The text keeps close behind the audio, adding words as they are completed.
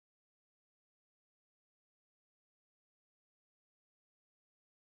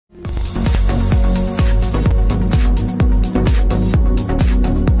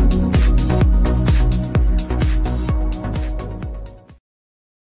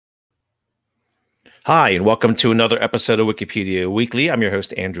Hi, and welcome to another episode of Wikipedia Weekly. I'm your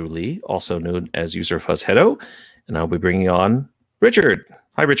host, Andrew Lee, also known as User Fuzzheado, and I'll be bringing on Richard.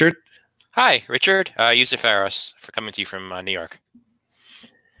 Hi, Richard. Hi, Richard. User Faros, for coming to you from New York.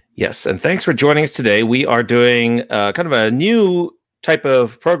 Yes, and thanks for joining us today. We are doing kind of a new type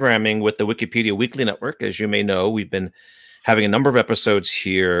of programming with the Wikipedia Weekly Network. As you may know, we've been having a number of episodes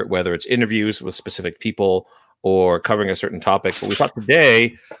here, whether it's interviews with specific people or covering a certain topic. But we thought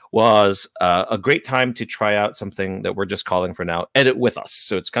today was a great time to try out something that we're just calling for now, Edit With Us.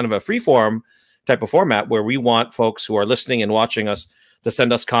 So it's kind of a free-form type of format where we want folks who are listening and watching us to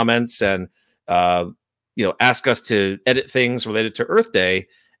send us comments and ask us to edit things related to Earth Day.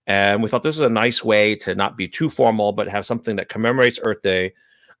 And we thought this was a nice way to not be too formal, but have something that commemorates Earth Day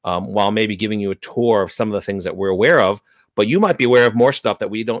while maybe giving you a tour of some of the things that we're aware of. But you might be aware of more stuff that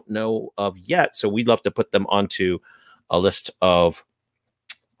we don't know of yet. So we'd love to put them onto a list of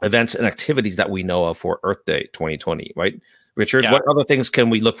events and activities that we know of for Earth Day 2020, right? Richard, What other things can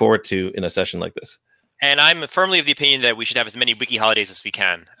we look forward to in a session like this? And I'm firmly of the opinion that we should have as many wiki holidays as we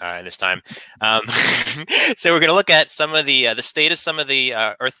can in this time. So we're going to look at some of the state of some of the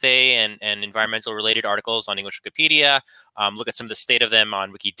Earth Day and environmental related articles on English Wikipedia, look at some of the state of them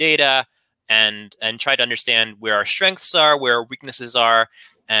on Wikidata, and try to understand where our strengths are, where our weaknesses are,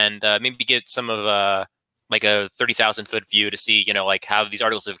 and maybe get some of like a 30,000-foot view to see, like how these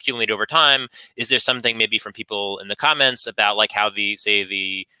articles have accumulated over time. Is there something maybe from people in the comments about like how the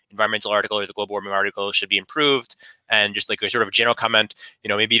environmental article or the global warming article should be improved? And just like a sort of general comment,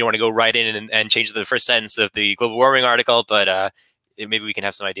 maybe you don't want to go right in and change the first sentence of the global warming article, but maybe we can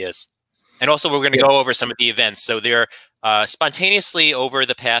have some ideas. And also we're going to go over some of the events. So they're spontaneously over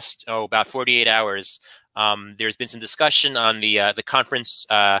the past, about 48 hours, there's been some discussion on the conference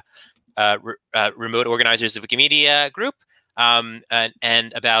remote organizers of Wikimedia group and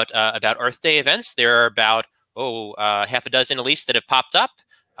about Earth Day events. There are about half a dozen at least that have popped up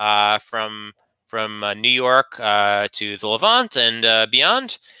from New York to the Levant and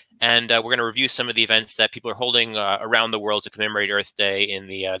beyond. And we're going to review some of the events that people are holding around the world to commemorate Earth Day in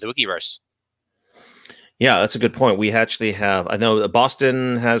the Wikiverse. Yeah, that's a good point. We actually have, I know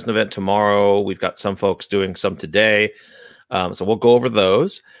Boston has an event tomorrow. We've got some folks doing some today. So we'll go over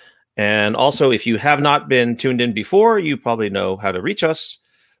those. And also, if you have not been tuned in before, you probably know how to reach us.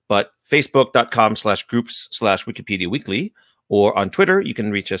 But facebook.com/groups/Wikipedia Weekly, or on Twitter, you can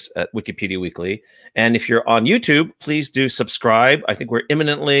reach us at Wikipedia Weekly. And if you're on YouTube, please do subscribe. I think we're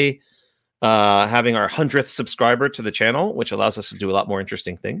imminently having our 100th subscriber to the channel, which allows us to do a lot more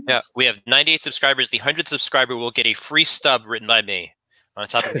interesting things. Yeah, we have 98 subscribers. The 100th subscriber will get a free stub written by me on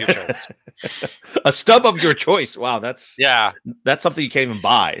top of your choice. A stub of your choice. Wow, that's something you can't even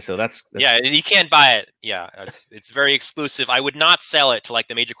buy. So that's yeah, you can't buy it. Yeah, it's very exclusive. I would not sell it to like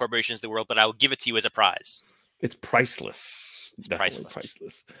the major corporations of the world, but I will give it to you as a prize. It's priceless. It's definitely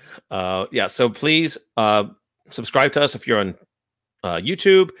priceless. Yeah, so please subscribe to us if you're on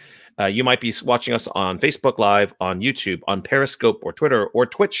YouTube. You might be watching us on Facebook Live, on YouTube, on Periscope or Twitter or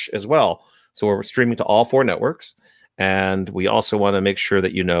Twitch as well. So we're streaming to all 4 networks. And we also want to make sure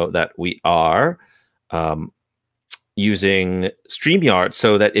that you know that we are using StreamYard,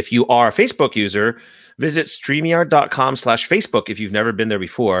 so that if you are a Facebook user, visit StreamYard.com/Facebook if you've never been there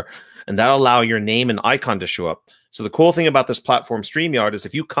before. And that'll allow your name and icon to show up. So the cool thing about this platform, StreamYard, is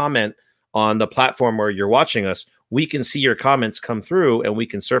if you comment on the platform where you're watching us, we can see your comments come through and we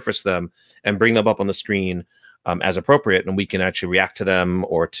can surface them and bring them up on the screen as appropriate. And we can actually react to them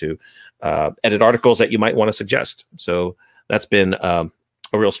or to edit articles that you might want to suggest. So that's been a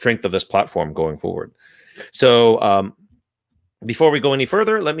real strength of this platform going forward. So before we go any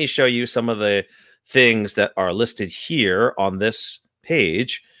further, let me show you some of the things that are listed here on this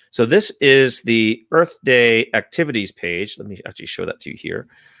page. So this is the Earth Day activities page. Let me actually show that to you here.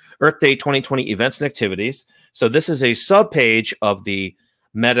 Earth Day 2020 events and activities. So this is a sub-page of the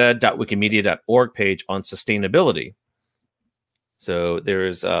meta.wikimedia.org page on sustainability. So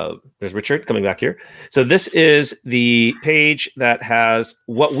there's Richard coming back here. So this is the page that has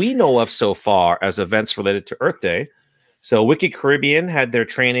what we know of so far as events related to Earth Day. So Wiki Caribbean had their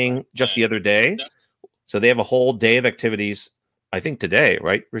training just the other day. So they have a whole day of activities, I think today,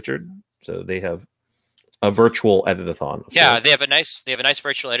 right, Richard? So they have a virtual editathon. Yeah, they have a nice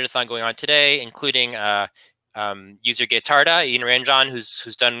virtual editathon going on today, including user Gaetarda, Ian Ranjan,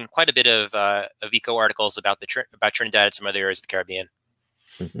 who's done quite a bit of eco articles about Trinidad and some other areas of the Caribbean.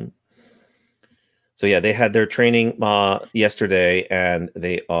 Mm-hmm. So yeah, they had their training yesterday, and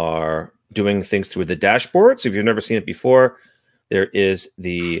they are doing things through the dashboard. So if you've never seen it before, there is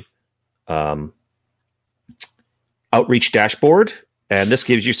the outreach dashboard, And this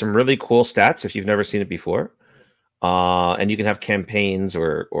gives you some really cool stats if you've never seen it before. And you can have campaigns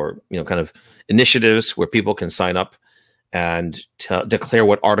or kind of initiatives where people can sign up and declare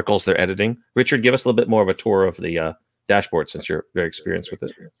what articles they're editing. Richard, give us a little bit more of a tour of the dashboard since you're very experienced with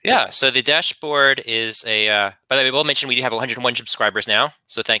it. Yeah, so the dashboard is a, by the way, we'll mention we do have 101 subscribers now.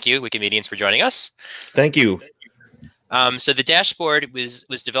 So thank you, Wikimedians, for joining us. Thank you. So the dashboard was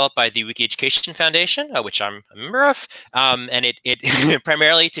developed by the Wiki Education Foundation, which I'm a member of, and it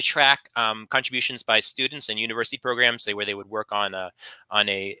primarily to track contributions by students and university programs, say where they would work on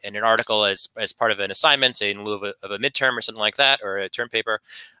an article as part of an assignment, say in lieu of a midterm or something like that, or a term paper,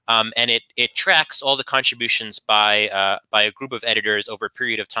 and it tracks all the contributions by a group of editors over a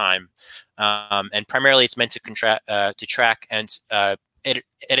period of time, and primarily it's meant to track and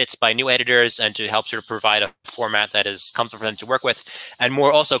edits by new editors and to help sort of provide a format that is comfortable for them to work with. And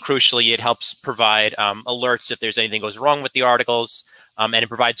more also crucially, it helps provide alerts if there's anything goes wrong with the articles. And it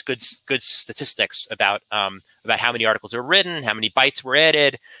provides good statistics about how many articles are written, how many bytes were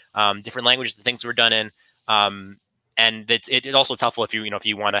added, different languages the things were done in. And it also it's helpful if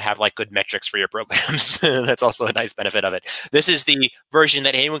you want to have like good metrics for your programs. That's also a nice benefit of it. This is the version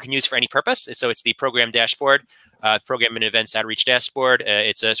that anyone can use for any purpose. So it's the program dashboard, program and events outreach dashboard.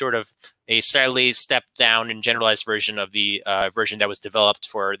 It's a sort of a slightly stepped down and generalized version of the version that was developed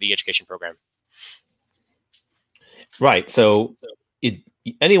for the education program. Right. So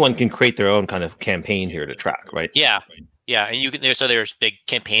anyone can create their own kind of campaign here to track, right? Yeah. Yeah, and you can there's big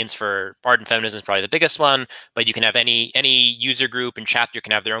campaigns for art and feminism is probably the biggest one, but you can have any user group and chapter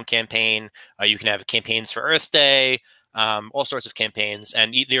can have their own campaign. You can have campaigns for Earth Day, all sorts of campaigns,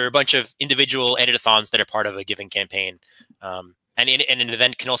 and there are a bunch of individual editathons that are part of a given campaign. And an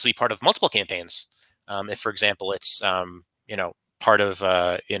event can also be part of multiple campaigns. If, for example, it's part of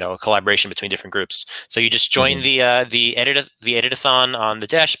a collaboration between different groups. So you just join the editathon on the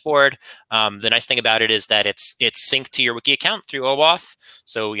dashboard. The nice thing about it is that it's synced to your Wiki account through OAuth.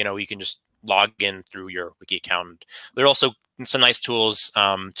 So you can just log in through your Wiki account. There are also some nice tools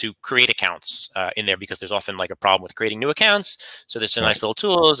to create accounts in there because there's often like a problem with creating new accounts. So there's some nice little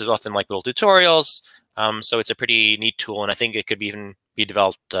tools. There's often like little tutorials. So it's a pretty neat tool, and I think it could even be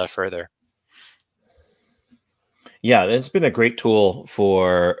developed further. Yeah, it's been a great tool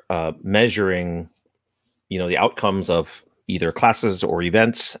for measuring, the outcomes of either classes or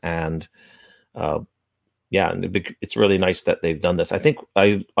events, and it's really nice that they've done this. I think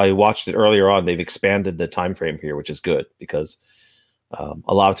I watched it earlier on. They've expanded the time frame here, which is good because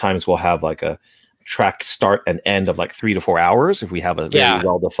a lot of times we'll have like a track start and end of like 3 to 4 hours if we have a very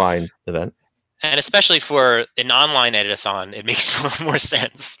well-defined event. And especially for an online editathon, it makes a little more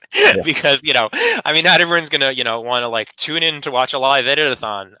sense because, I mean, not everyone's going to, want to like tune in to watch a live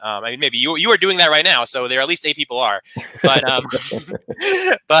editathon. I mean, maybe you are doing that right now. So there are at least 8 people are. But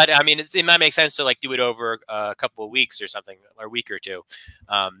but I mean, it might make sense to like do it over a couple of weeks or something, or a week or two,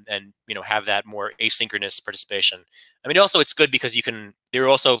 and, have that more asynchronous participation. I mean, also it's good because there are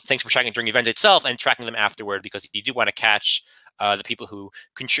also things for tracking during the event itself and tracking them afterward because you do want to catch the people who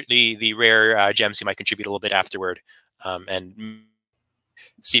contribute, the rare gems who might contribute a little bit afterward, and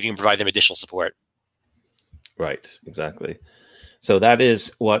see if you can provide them additional support. Right, exactly. So that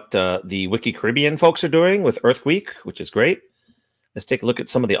is what the Wiki Caribbean folks are doing with Earth Week, which is great. Let's take a look at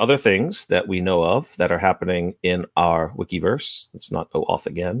some of the other things that we know of that are happening in our Wikiverse. Let's not go off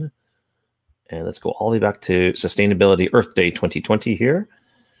again. And let's go all the way back to Sustainability Earth Day 2020 here.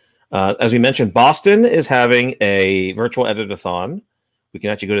 As we mentioned, Boston is having a virtual editathon. We can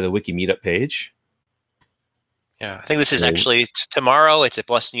actually go to the Wiki Meetup page. Yeah, I think this is actually tomorrow. It's at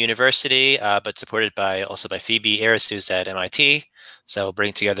Boston University, but supported also by Phoebe Ayres, who's at MIT. So we'll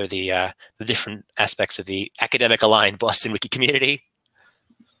bring together the different aspects of the academic aligned Boston Wiki community.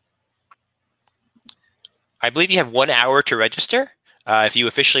 I believe you have 1 hour to register if you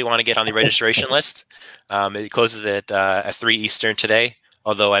officially want to get on the registration list. It closes at 3 Eastern today.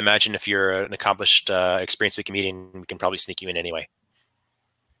 Although I imagine if you're an accomplished, experienced Wikimedian, we can probably sneak you in anyway.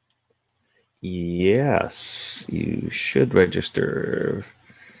 Yes, you should register.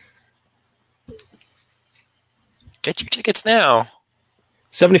 Get your tickets now.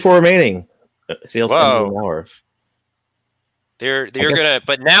 74 remaining. Sales ends in an hour. They're gonna,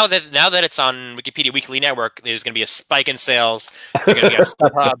 but now that it's on Wikipedia Weekly Network, there's gonna be a spike in sales. They're gonna be on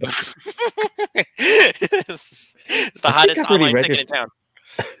StubHub. It's the hottest online ticket in town.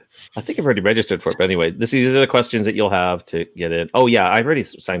 I think I've already registered for it, but anyway, these are the questions that you'll have to get in. Oh yeah, I've already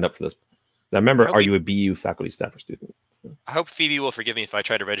signed up for this. Now remember, are you a BU faculty, staff, or student? So. I hope Phoebe will forgive me if I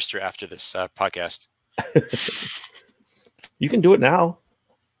try to register after this podcast. You can do it now.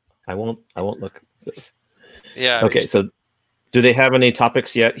 I won't look. So. Yeah. Okay, so Do they have any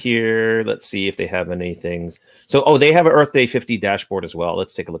topics yet here? Let's see if they have any things. So, oh, they have an Earth Day 50 dashboard as well.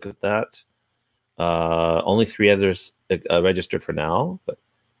 Let's take a look at that. Only 3 others registered for now. But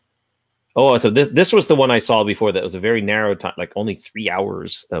oh, so this was the one I saw before. That was a very narrow time, like only 3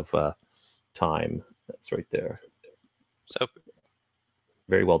 hours of time. That's right there. So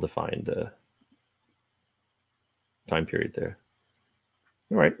very well defined time period there.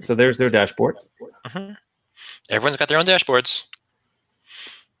 All right, so there's their dashboard. Everyone's got their own dashboards.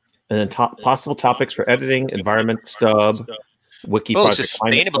 And then possible topics for editing, environment stub, wiki Oh, project.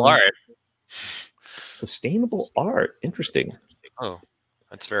 sustainable art. Sustainable art. Interesting. Oh,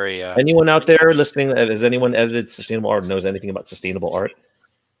 that's very... anyone out there listening, has anyone edited sustainable art, knows anything about sustainable art?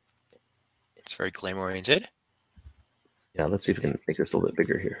 It's very claim-oriented. Yeah, let's see if we can make this a little bit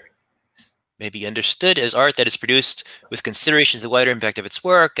bigger here. May be understood as art that is produced with consideration to the wider impact of its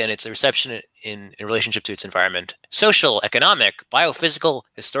work and its reception in relationship to its environment. Social, economic, biophysical,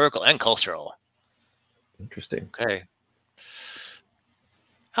 historical, and cultural. Interesting. Okay.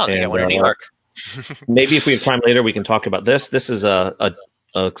 Oh, I went to New York. Maybe if we have time later, we can talk about this. This is a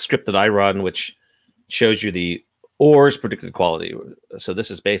script that I run, which shows you the OR's predicted quality. So this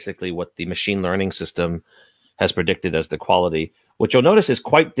is basically what the machine learning system has predicted as the quality, which you'll notice is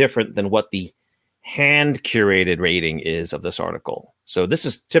quite different than what the hand curated rating is of this article. So this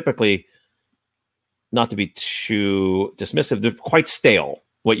is typically, not to be too dismissive, they're quite stale,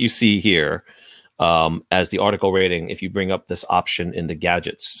 what you see here as the article rating if you bring up this option in the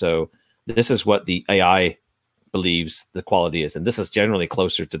gadgets. So this is what the AI believes the quality is. And this is generally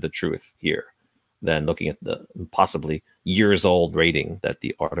closer to the truth here than looking at the possibly years old rating that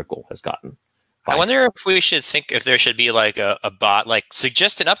the article has gotten. I wonder if we should think if there should be like a bot, like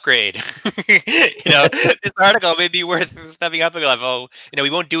suggest an upgrade. This article may be worth stepping up a level. We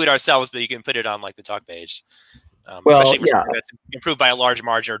won't do it ourselves, but you can put it on like the talk page. Especially if it's improved by a large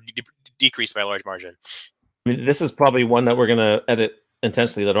margin or decreased by a large margin. I mean, this is probably one that we're going to edit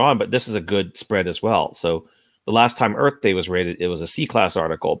intensely later on, but this is a good spread as well. So the last time Earth Day was rated, it was a C-class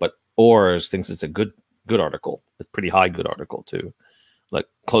article, but ORS thinks it's a good article, a pretty high good article too. Like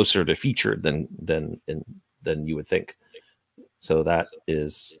closer to featured than you would think. So that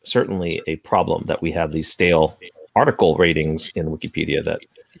is certainly a problem that we have these stale article ratings in Wikipedia. That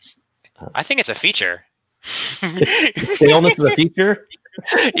I think it's a feature. Staleness is a feature.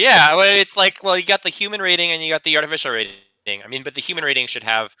 Yeah, well, it's like, well, you got the human rating and you got the artificial rating. I mean, but the human rating should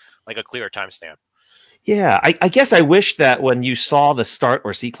have like a clearer timestamp. Yeah, I guess I wish that when you saw the start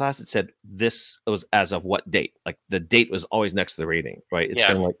or C class, it said this was as of what date. Like the date was always next to the rating, right? It's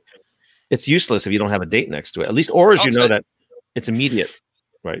kind of like, it's useless if you don't have a date next to it. At least ORS, you know that it's immediate,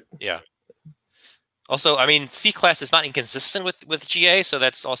 right? Yeah. Also, I mean, C class is not inconsistent with GA, so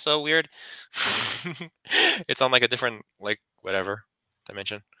that's also weird. It's on like a different, like, whatever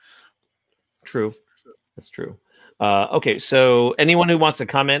dimension. True. That's true. Okay, so anyone who wants to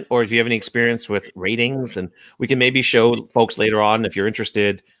comment, or if you have any experience with ratings, and we can maybe show folks later on, if you're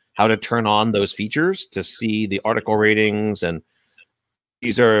interested, how to turn on those features to see the article ratings. And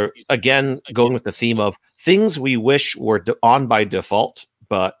these are, again, going with the theme of things we wish were on by default,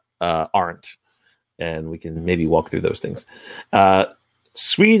 but aren't. And we can maybe walk through those things.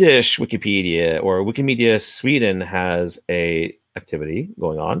 Swedish Wikipedia, or Wikimedia Sweden, has a activity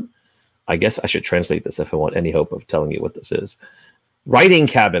going on. I guess I should translate this if I want any hope of telling you what this is. Writing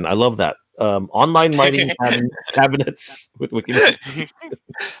cabin. I love that. Online writing cabinets with Wikimedia.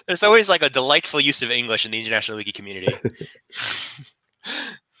 There's always like a delightful use of English in the international wiki community.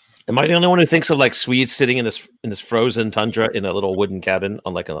 Am I the only one who thinks of like Swedes sitting in this frozen tundra in a little wooden cabin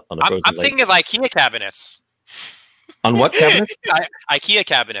on like on a frozen I'm thinking of IKEA cabinets. On what cabinets? IKEA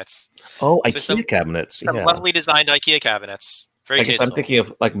cabinets. Oh, so IKEA cabinets. Some lovely designed IKEA cabinets. Very tasteful. I'm thinking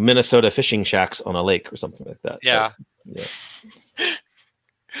of like Minnesota fishing shacks on a lake or something like that. Yeah. But, yeah.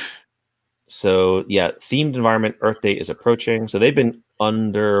 So yeah, themed environment Earth Day is approaching. So they've been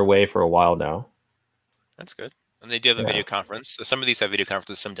underway for a while now. That's good. And they do have a video conference. So some of these have video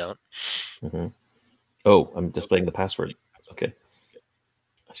conferences, some don't. Mm-hmm. Oh, I'm displaying the password. Okay.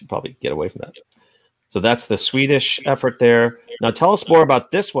 I should probably get away from that. So that's the Swedish effort there. Now tell us more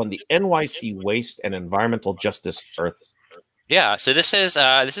about this one, the NYC Waste and Environmental Justice Earth. Yeah, so this is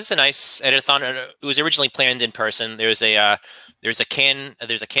a nice editathon. It was originally planned in person. There's a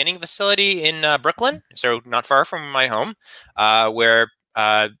canning facility in Brooklyn, so not far from my home, where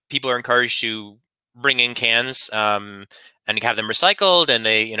people are encouraged to bring in cans and have them recycled, and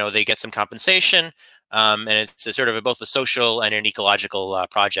they get some compensation. And it's a sort of both a social and an ecological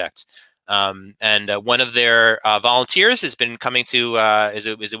project. And one of their volunteers has been coming to is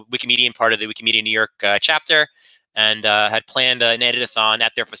a Wikimedian, part of the Wikimedia New York chapter. and had planned an edit-a-thon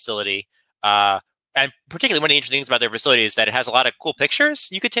at their facility. And particularly one of the interesting things about their facility is that it has a lot of cool pictures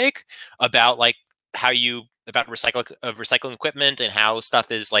you could take about like about recycling equipment and how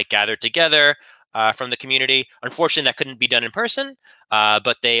stuff is like gathered together from the community. Unfortunately, that couldn't be done in person,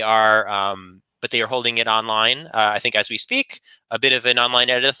 but they are holding it online. I think as we speak, a bit of an online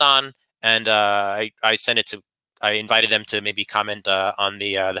edit-a-thon, and I invited them to maybe comment on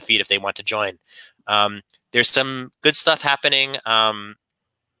the feed if they want to join. There's some good stuff happening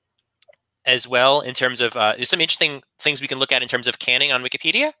as well in terms of there's some interesting things we can look at in terms of canning on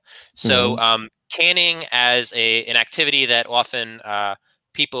Wikipedia. So canning as an activity that often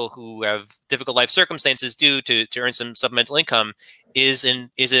people who have difficult life circumstances do to earn some supplemental income is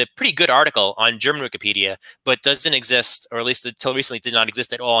a pretty good article on German Wikipedia, but doesn't exist, or at least until recently did not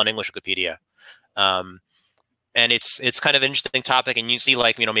exist at all on English Wikipedia. And it's kind of an interesting topic, and you see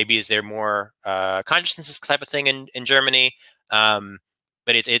like, maybe is there more consciousness type of thing in Germany.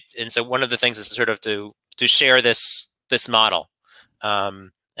 But and so one of the things is sort of to share this model,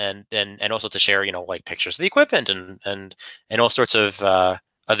 and also to share like pictures of the equipment and all sorts of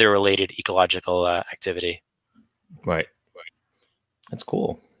other related ecological activity. Right. That's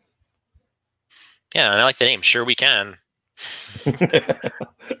cool. Yeah, and I like the name. Sure, we can.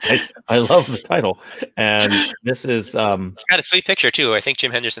 I love the title, and this is it's got a sweet picture too. I think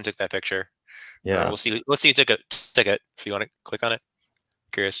Jim Henderson took that picture. Yeah, we'll see. Let's see who took it. If you want to click on it.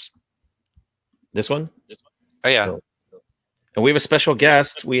 Curious. This one? Oh yeah. So, and we have a special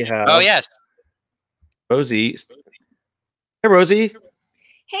guest. We have yes, Rosie. Hey Rosie.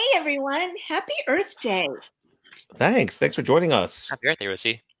 Hey everyone. Happy Earth Day. Thanks for joining us. Happy Earth Day,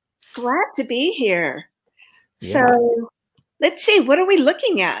 Rosie. Glad to be here. Yeah. So let's see, what are we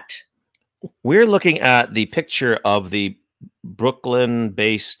looking at? We're looking at the picture of the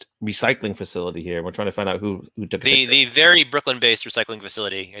Brooklyn-based recycling facility here. We're trying to find out who took the very Brooklyn-based recycling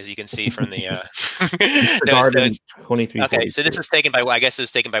facility, as you can see from the Garden 23. Okay, so this was taken by, I guess it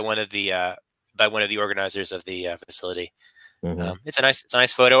was taken by one of the organizers of the facility. It's a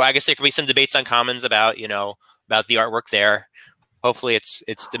nice photo. I guess there could be some debates on Commons about about the artwork there. Hopefully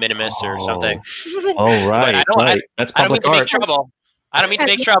it's de minimis or something. Oh right, that's public art. I don't mean to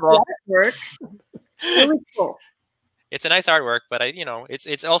make trouble. Really cool. It's a nice artwork, but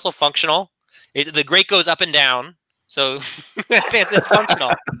it's also functional. The grate goes up and down, so it's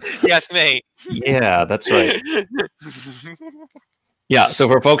functional. Yes, me. Yeah, that's right. Yeah, so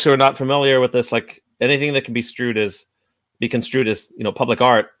for folks who are not familiar with this, like anything that can be construed as public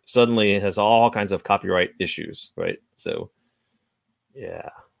art suddenly has all kinds of copyright issues, right? So, yeah,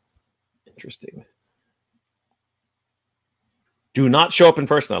 interesting. Do not show up in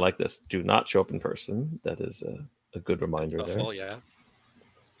person. I like this. Do not show up in person. That is a good reminder there. Yeah.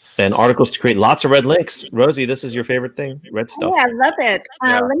 And articles to create lots of red links. Rosie, this is your favorite thing, red stuff. Yeah, I love it.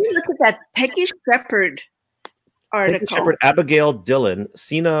 Let me look at that Peggy Shepard article. Peggy Shepard, Abigail Dillon,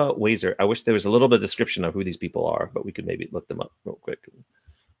 Sina Wazer. I wish there was a little bit of description of who these people are, but we could maybe look them up real quick.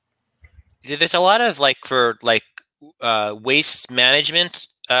 There's a lot of waste management.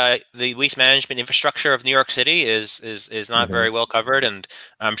 The waste management infrastructure of New York City is not very well covered, and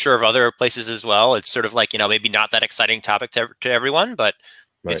I'm sure of other places as well. It's sort of like maybe not that exciting topic to everyone, but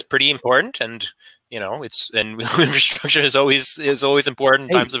it's pretty important, and infrastructure is always important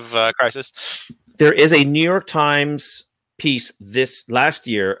in times of crisis. There is a New York Times piece this last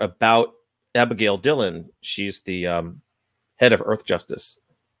year about Abigail Dillon. She's the head of Earth Justice.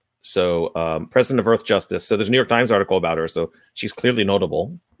 So president of Earth Justice. So there's a New York Times article about her. So she's clearly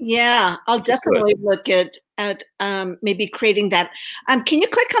notable. Yeah, I'll definitely look at maybe creating that. Can you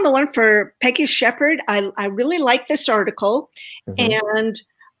click on the one for Peggy Shepard? I really like this article, and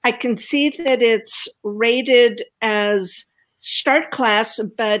I can see that it's rated as start class,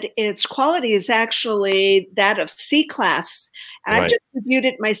 but its quality is actually that of C class. And I just reviewed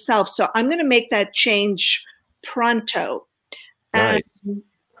it myself, so I'm going to make that change pronto. Nice.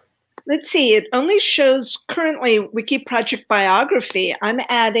 Let's see, it only shows currently Wiki Project biography. I'm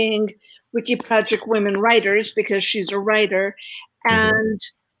adding Wiki Project women writers because she's a writer. And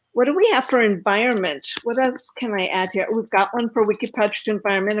what do we have for environment? What else can I add here? We've got one for Wiki Project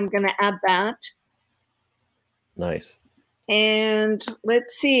environment. I'm going to add that. Nice. And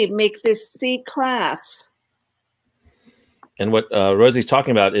let's see, make this C class. And what Rosie's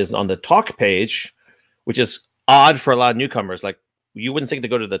talking about is on the talk page, which is odd for a lot of newcomers. Like, you wouldn't think to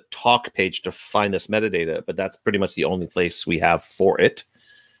go to the talk page to find this metadata, but that's pretty much the only place we have for it.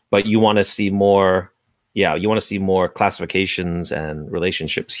 But you want to see more, you want to see more classifications and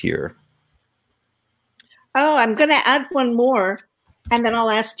relationships here. Oh, I'm going to add one more. And then I'll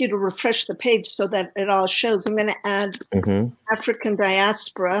ask you to refresh the page so that it all shows. I'm going to add African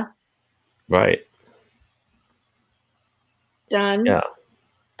diaspora. Right. Done. Yeah.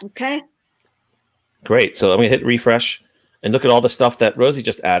 Okay. Great. So I'm going to hit refresh and look at all the stuff that Rosie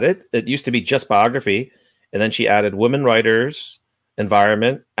just added. It used to be just biography, and then she added women writers,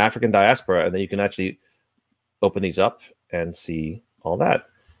 environment, African diaspora, and then you can actually open these up and see all that.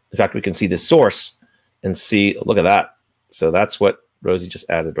 In fact, we can see the source and see, look at that. So that's what Rosie just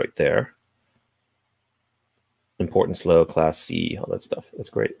added right there. Importance low, class C, all that stuff. That's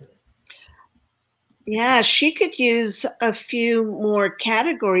great. Yeah, she could use a few more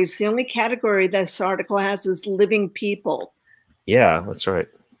categories. The only category this article has is living people. Yeah, that's right.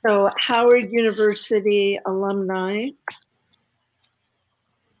 So Howard University alumni.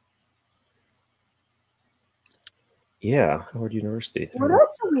 Yeah, Howard University. What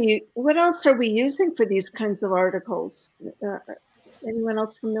else are we using for these kinds of articles? Anyone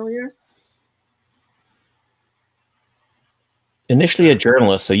else familiar? Initially a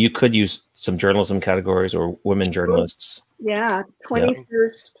journalist, so you could use some journalism categories or women journalists. Yeah,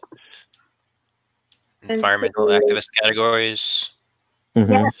 21st. Environmental activist categories.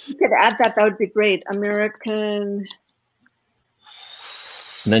 Yeah, if you could add that, that would be great. American.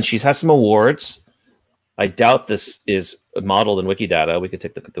 And then she has some awards. I doubt this is modeled in Wikidata. We could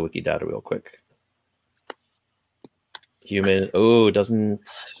take a look at the Wikidata real quick. Human, doesn't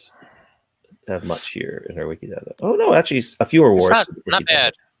have much here in our Wikidata. Oh no, actually a few awards. It's not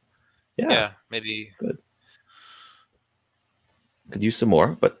bad. Yeah, maybe. Good. Could use some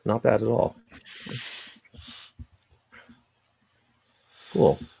more, but not bad at all.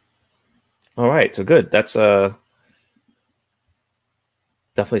 Cool. All right, so good. That's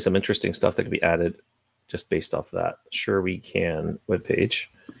definitely some interesting stuff that could be added just based off that. Sure we can webpage.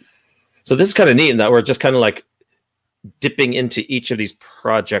 So this is kind of neat in that we're just kind of like dipping into each of these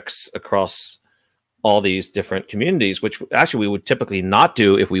projects across all these different communities, which actually we would typically not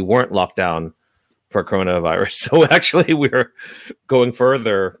do if we weren't locked down for coronavirus. So actually we're going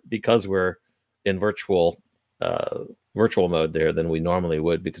further because we're in virtual mode there than we normally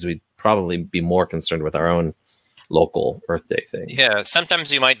would, because we'd probably be more concerned with our own local Earth Day thing. Yeah,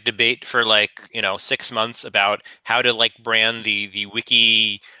 sometimes you might debate for 6 months about how to brand the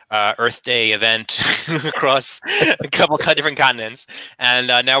Wiki Earth Day event across a couple of different continents, and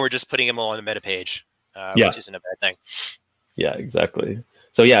now we're just putting them all on the meta page, which isn't a bad thing. Yeah, exactly.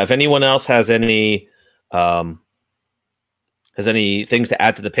 So yeah, if anyone else has any things to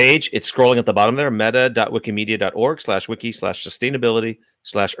add to the page, it's scrolling at the bottom there,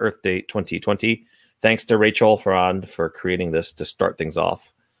 meta.wikimedia.org/wiki/sustainability/Earth Day 2020. Thanks to Rachel for creating this to start things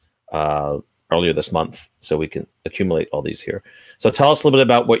off earlier this month, so we can accumulate all these here. So tell us a little bit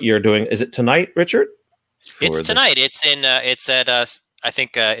about what you're doing. Is it tonight, Richard? It's tonight. It's in. It's at. I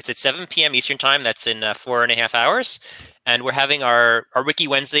think it's at 7 p.m. Eastern time. That's in 4.5 hours, and we're having our Wiki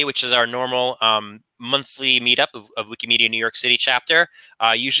Wednesday, which is our normal monthly meetup of Wikimedia New York City chapter.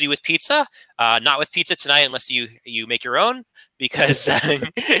 Usually with pizza. Not with pizza tonight, unless you make your own, because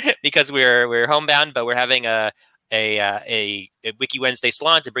because we're homebound. But we're having a Wiki Wednesday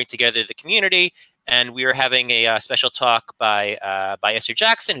salon to bring together the community, and we are having a special talk by Esther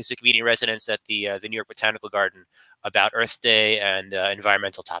Jackson, who's Wikimedia in residence at the New York Botanical Garden, about Earth Day and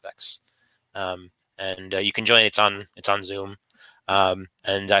environmental topics. And you can join. It's on Zoom,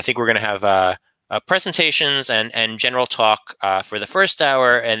 and I think we're going to have presentations and general talk for the first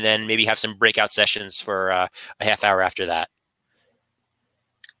hour, and then maybe have some breakout sessions for a half hour after that.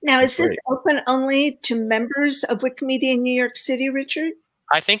 Now, is this open only to members of Wikimedia in New York City, Richard?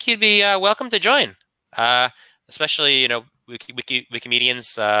 I think you'd be welcome to join, especially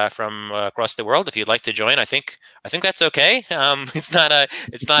Wikimedians from across the world. If you'd like to join, I think that's okay. It's not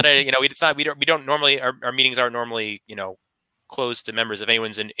we don't normally, our meetings aren't normally closed to members. If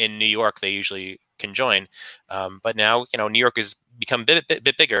anyone's in New York, they usually can join. But now New York has become a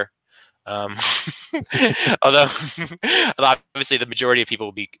bit bigger. Although obviously the majority of people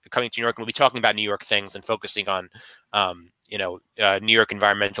will be coming to New York and we'll be talking about New York things and focusing on New York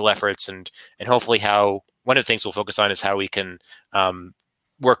environmental efforts, and hopefully how one of the things we'll focus on is how we can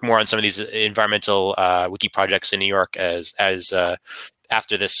work more on some of these environmental wiki projects in New York as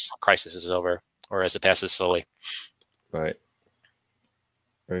after this crisis is over, or as it passes slowly. Right.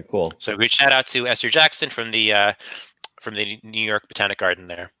 Very cool. So great shout out to Esther Jackson from the New York Botanic Garden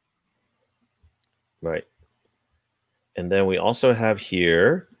there. Right. And then we also have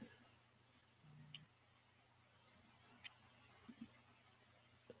here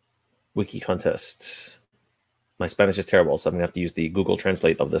Wiki contest. My Spanish is terrible, so I'm gonna have to use the Google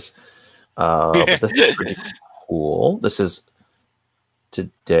Translate of this. But this is pretty cool. This is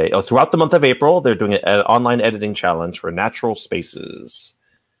today. Oh, throughout the month of April, they're doing an online editing challenge for natural spaces.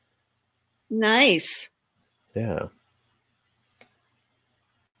 Nice. Yeah.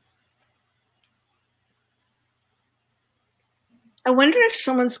 I wonder if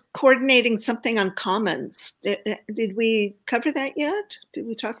someone's coordinating something on Commons. Did we cover that yet? Did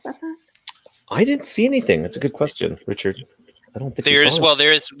we talk about that? I didn't see anything. That's a good question, Richard. I don't think there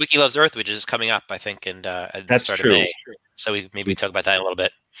is Wiki Loves Earth, which is coming up, I think, at the start of May. So we talk about that in a little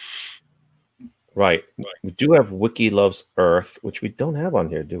bit. Right. We do have Wiki Loves Earth, which we don't have on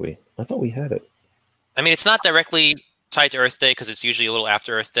here, do we? I thought we had it. I mean, it's not directly tied to Earth Day because it's usually a little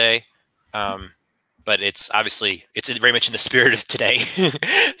after Earth Day. But it's very much in the spirit of today.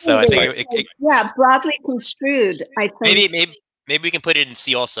 So I think yeah, broadly construed. I think maybe we can put it in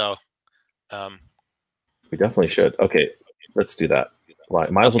C also. We definitely should. Okay, let's do that.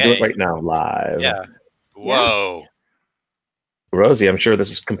 Might as well do it right now, live. Yeah. Whoa. Rosie, I'm sure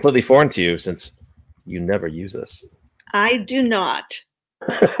this is completely foreign to you since you never use this. I do not.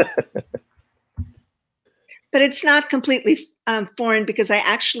 But it's not completely foreign because I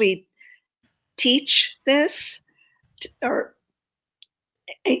actually teach this or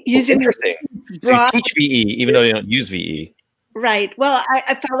using interesting. So you teach VE even though you don't use VE. Right. Well,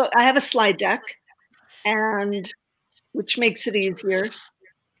 I have a slide deck, and which makes it easier.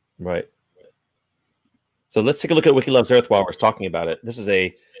 Right. So let's take a look at Wiki Loves Earth while we're talking about it. This is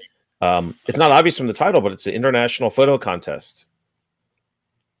it's not obvious from the title, but it's an international photo contest.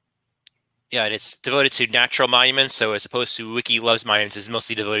 Yeah, and it's devoted to natural monuments. So as opposed to Wiki Loves Monuments is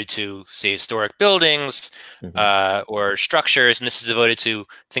mostly devoted to, say, historic buildings or structures. And this is devoted to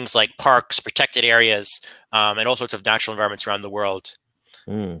things like parks, protected areas, and all sorts of natural environments around the world.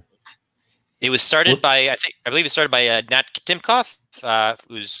 It was started by, I believe it started by Nat Timkoff,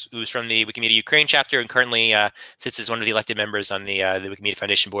 who's from the Wikimedia Ukraine chapter and currently sits as one of the elected members on the Wikimedia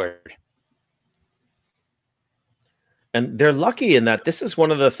Foundation board. And they're lucky in that this is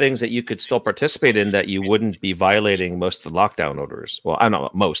one of the things that you could still participate in that you wouldn't be violating most of the lockdown orders. Well, I don't know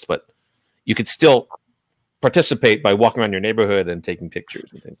most, but you could still participate by walking around your neighborhood and taking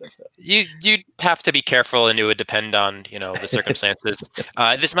pictures and things like that. You'd have to be careful, and it would depend on the circumstances.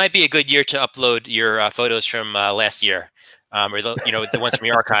 This might be a good year to upload your photos from last year, or the ones from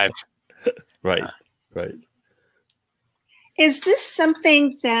your archive. Right, right. Is this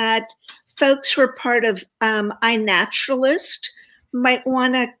something that folks who are part of iNaturalist might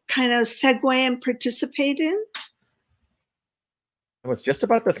want to kind of segue and participate in? I was just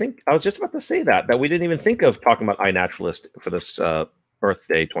about to say that we didn't even think of talking about iNaturalist for this Earth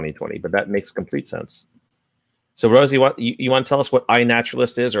Day 2020, but that makes complete sense. So Rosie, you want to tell us what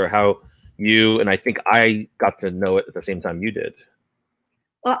iNaturalist is, or how you, and I think I got to know it at the same time you did?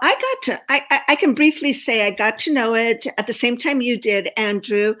 Well, I can briefly say I got to know it at the same time you did,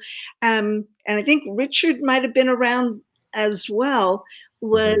 Andrew. And I think Richard might have been around as well,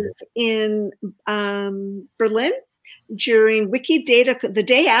 was in Berlin during Wikidata, the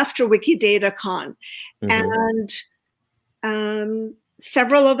day after WikiDataCon. And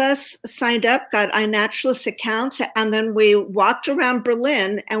several of us signed up, got iNaturalist accounts, and then we walked around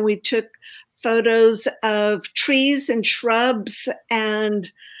Berlin and we took photos of trees and shrubs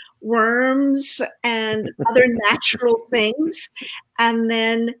and worms and other natural things. And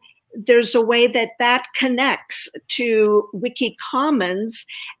then there's a way that connects to Wiki Commons,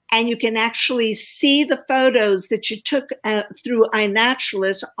 and you can actually see the photos that you took through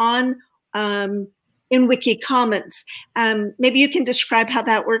iNaturalist in Wiki Commons. Maybe you can describe how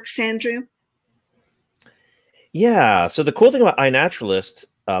that works, Andrew? Yeah, so the cool thing about iNaturalist,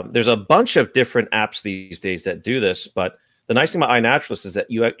 there's a bunch of different apps these days that do this, but the nice thing about iNaturalist is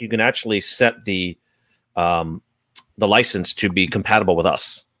that you can actually set the license to be compatible with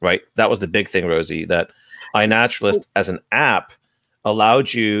us, right? That was the big thing, Rosie, that iNaturalist as an app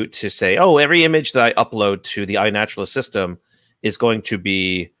allowed you to say, oh, every image that I upload to the iNaturalist system is going to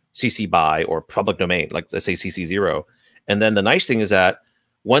be CC BY or public domain, like let's say CC0. And then the nice thing is that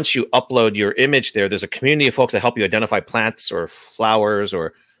once you upload your image there's a community of folks that help you identify plants or flowers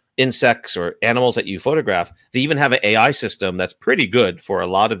or insects or animals that you photograph. They even have an AI system that's pretty good for a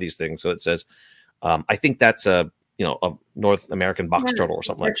lot of these things. So it says, I think that's a North American box turtle or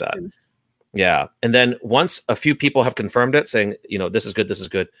something like that. Yeah. And then once a few people have confirmed it, saying, this is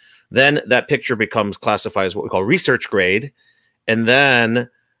good, then that picture becomes classified as what we call research grade. And then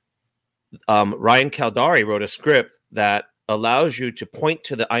Ryan Caldari wrote a script that allows you to point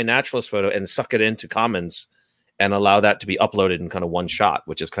to the iNaturalist photo and suck it into Commons and allow that to be uploaded in kind of one shot,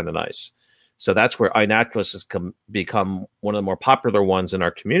 which is kind of nice. So that's where iNaturalist has become one of the more popular ones in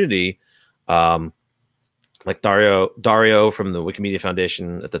our community. like Dario from the Wikimedia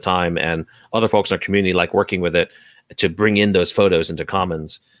Foundation at the time, and other folks in our community, like working with it to bring in those photos into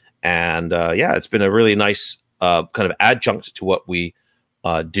Commons. And yeah, it's been a really nice kind of adjunct to what we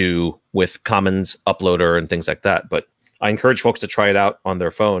do with Commons Uploader and things like that. But I encourage folks to try it out on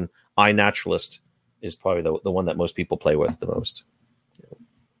their phone. iNaturalist is probably the one that most people play with the most.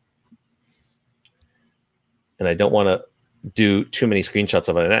 And I don't want to do too many screenshots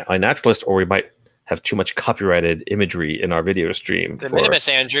of iNaturalist, or we might have too much copyrighted imagery in our video stream. De minimis,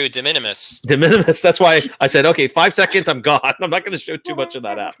 Andrew. De minimis. De minimis. That's why I said, okay, 5 seconds, I'm gone. I'm not going to show too much of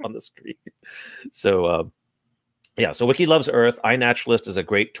that app on the screen. So, yeah. So Wiki Loves Earth. iNaturalist is a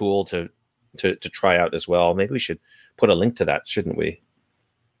great tool to try out as well. Maybe we should put a link to that, shouldn't we?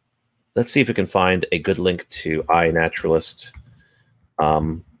 Let's see if we can find a good link to iNaturalist.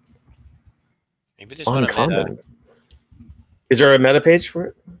 Maybe there's one on Meta. Is there a meta page for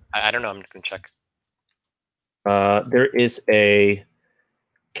it? I don't know. I'm going to check. There is a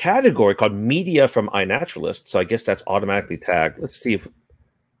category called media from iNaturalist, so I guess that's automatically tagged. Let's see if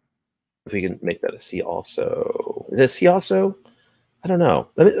we can make that a see also. Is it see also? I don't know.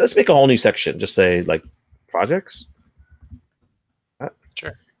 Let's make a whole new section. Just say like projects.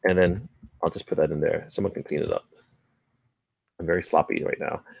 Sure. And then I'll just put that in there. Someone can clean it up. I'm very sloppy right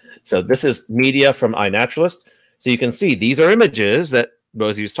now. So this is media from iNaturalist. So you can see these are images that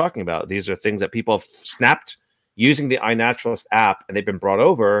Rosie was talking about. These are things that people have snapped using the iNaturalist app, and they've been brought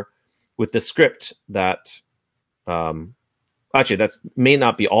over with the script that, actually, that may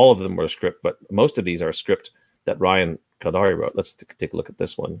not be all of them were a script, but most of these are a script that Ryan Kaldari wrote. Let's take a look at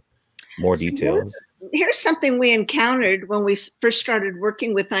this one. More details. Here's something we encountered when we first started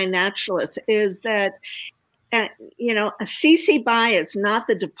working with iNaturalist is that, you know, a CC BY is not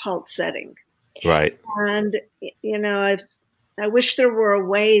the default setting. Right. And, you know, I wish there were a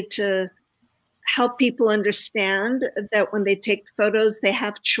way to help people understand that when they take photos, they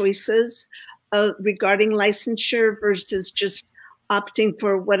have choices regarding licensure versus just opting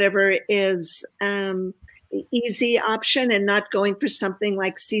for whatever is the easy option and not going for something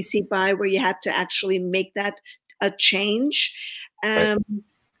like CC BY where you have to actually make that a change. Right.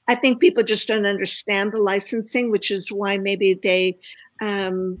 I think people just don't understand the licensing, which is why maybe they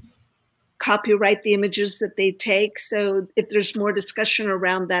copyright the images that they take. So if there's more discussion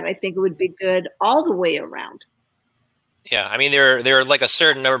around that, I think it would be good all the way around. Yeah, I mean, there are like a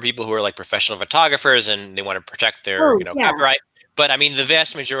certain number of people who are like professional photographers and they want to protect their copyright. But I mean, the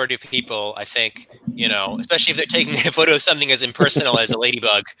vast majority of people, I think, you know, especially if they're taking a photo of something as impersonal as a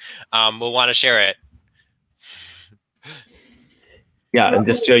ladybug, will want to share it. Yeah, and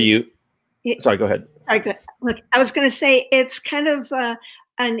just show you. Sorry, go ahead. Sorry, go ahead. Look, I was going to say it's kind of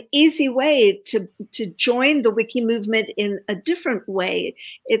an easy way to join the wiki movement in a different way.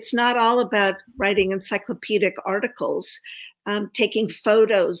 It's not all about writing encyclopedic articles, taking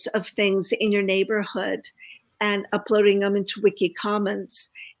photos of things in your neighborhood and uploading them into Wiki Commons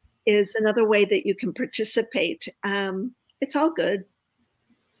is another way that you can participate. It's all good.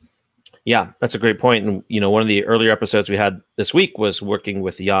 Yeah, that's a great point. And, you know, one of the earlier episodes we had this week was working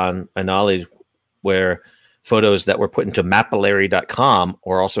with Jan Anali, where photos that were put into mapillary.com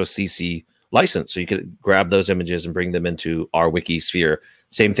are also CC licensed. So you could grab those images and bring them into our wiki sphere.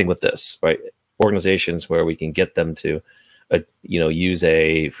 Same thing with this, right? Organizations where we can get them to, you know, use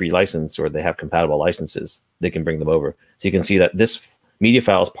a free license or they have compatible licenses, they can bring them over. So you can see that this media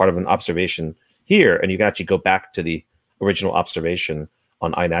file is part of an observation here, and you can actually go back to the original observation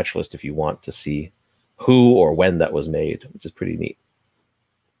on iNaturalist if you want to see who or when that was made, which is pretty neat.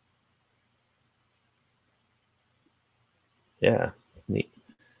 Yeah, neat.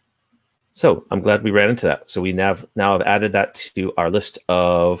 So I'm glad we ran into that. So we now have added that to our list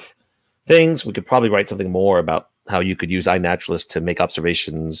of things. We could probably write something more about how you could use iNaturalist to make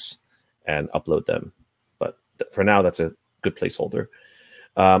observations and upload them. But for now, that's a good placeholder.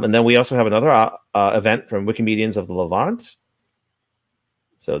 And then we also have another event from Wikimedians of the Levant.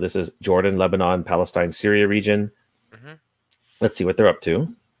 So this is Jordan, Lebanon, Palestine, Syria region. Mm-hmm. Let's see what they're up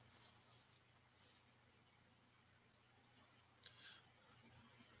to.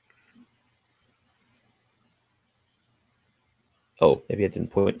 Oh, maybe I didn't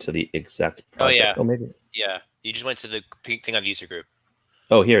point to the exact project. Oh, yeah. Oh, maybe. Yeah. You just went to the thing on the user group.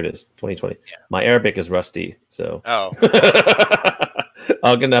 Oh, here it is, 2020. Yeah. My Arabic is rusty, so. Oh.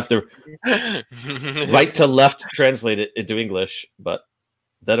 I'm going to have to right to left translate it into English, but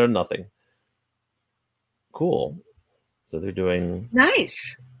that or nothing. Cool. So they're doing.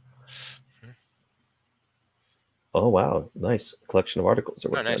 Nice. Oh, wow. Nice collection of articles.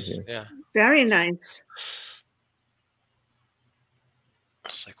 Oh, nice. Yeah. Very nice.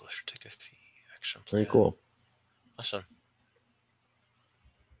 Cyclist take a fee. Action plan. Very cool. Awesome.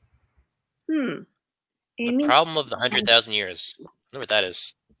 Hmm. The Amy? problem of the 100,000 years. I wonder what that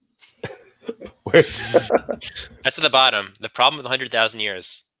is. Where's That's at the bottom. The problem of the 100,000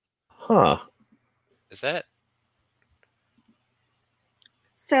 years. huh? Is that?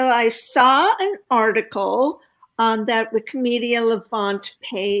 So I saw an article on that Wikimedia Levant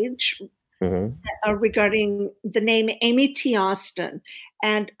page regarding the name Amy T. Austin.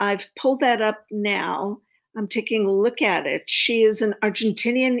 And I've pulled that up now. I'm taking a look at it. She is an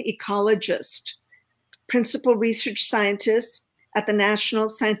Argentinian ecologist, principal research scientist at the National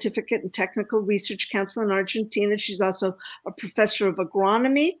Scientific and Technical Research Council in Argentina. She's also a professor of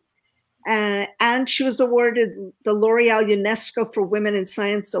agronomy. And she was awarded the L'Oreal UNESCO for Women in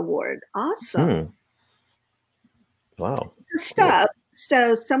Science Award. Awesome. Wow. Good stuff.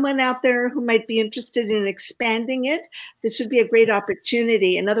 So someone out there who might be interested in expanding it, this would be a great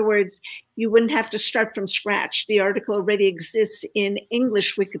opportunity. In other words, you wouldn't have to start from scratch. The article already exists in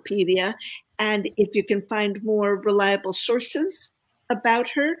English Wikipedia. And if you can find more reliable sources about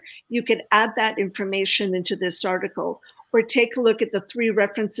her, you could add that information into this article, or take a look at the 3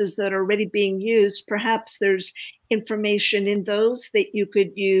 references that are already being used. Perhaps there's information in those that you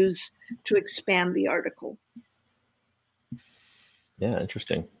could use to expand the article. Yeah,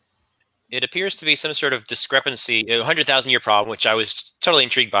 interesting. It appears to be some sort of discrepancy, a 100,000 year problem, which I was totally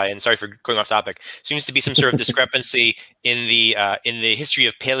intrigued by. And sorry for going off topic. Seems to be some sort of discrepancy in the history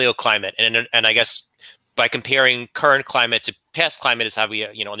of paleoclimate, and I guess by comparing current climate to past climate is how we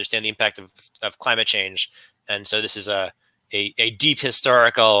understand the impact of climate change. And so this is a deep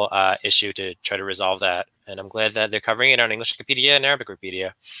historical issue to try to resolve that. And I'm glad that they're covering it on English Wikipedia and Arabic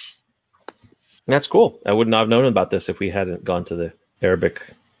Wikipedia. That's cool. I would not have known about this if we hadn't gone to the Arabic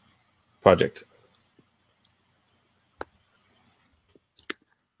project.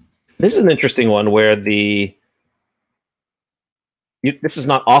 This is an interesting one where this is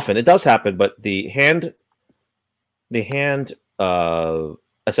not often. It does happen, but the hand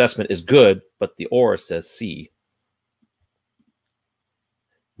assessment is good, but the OR says C.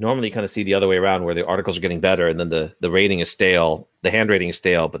 Normally you kind of see the other way around, where the articles are getting better and then the rating is stale. The hand rating is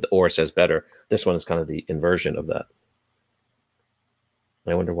stale, but the OR says better. This one is kind of the inversion of that.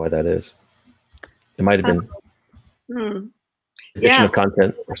 I wonder why that is. It might have been addition of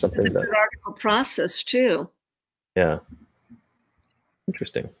content or something. It's an article process too. Yeah.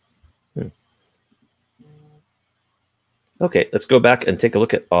 Interesting. Okay, let's go back and take a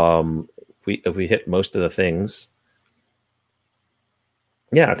look at if we hit most of the things.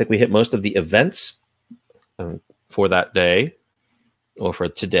 Yeah, I think we hit most of the events for that day, or for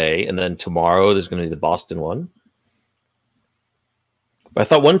today, and then tomorrow there's going to be the Boston one. But I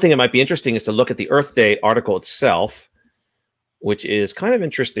thought one thing that might be interesting is to look at the Earth Day article itself, which is kind of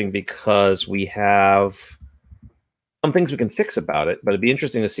interesting because we have some things we can fix about it, but it'd be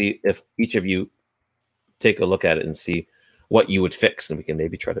interesting to see if each of you take a look at it and see what you would fix, and we can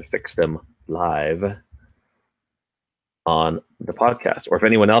maybe try to fix them live on the podcast. Or if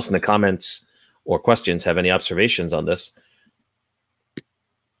anyone else in the comments or questions have any observations on this.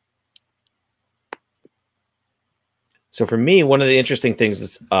 So for me, one of the interesting things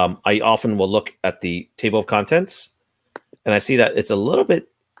is I often will look at the table of contents, and I see that it's a little bit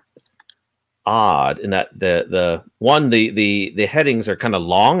odd in that the headings are kind of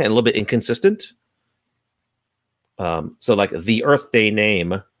long and a little bit inconsistent. So like the Earth Day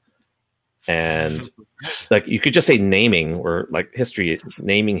name, and like you could just say naming, or like history,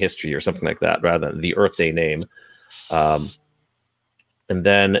 naming history or something like that, rather than the Earth Day name. And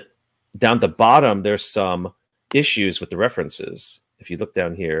then down the bottom, there's some issues with the references. If you look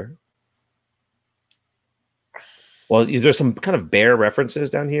down here, well, there's some kind of bare references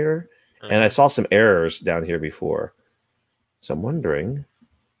down here, and I saw some errors down here before. So I'm wondering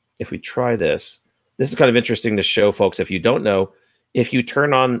if we try this. This is kind of interesting to show folks. If you don't know, if you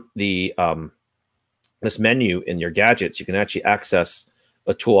turn on the this menu in your gadgets, you can actually access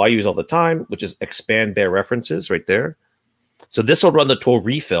a tool I use all the time, which is expand bare references right there. So this will run the tool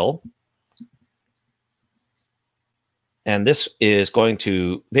refill. And this is going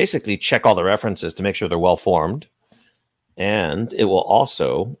to basically check all the references to make sure they're well formed. And it will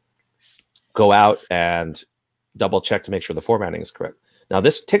also go out and double check to make sure the formatting is correct. Now,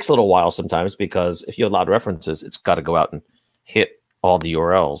 this takes a little while sometimes, because if you have a lot of references, it's got to go out and hit all the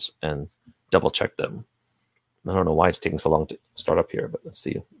URLs and double check them. I don't know why it's taking so long to start up here, but let's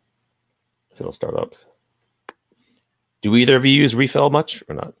see if it'll start up. Do either of you use refill much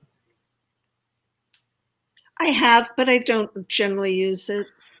or not? I have, but I don't generally use it.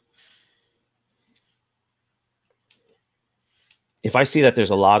 if I see that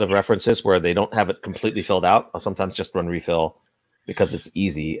there's a lot of references where they don't have it completely filled out, I'll sometimes just run refill because it's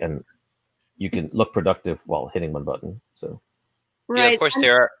easy and you can look productive while hitting one button. So, right. Yeah, of course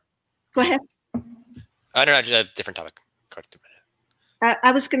there are. Go ahead. I don't know, a different topic. Correct.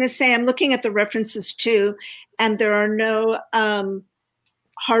 I was going to say, I'm looking at the references too, and there are no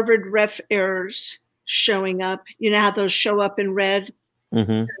Harvard ref errors showing up. You know how those show up in red?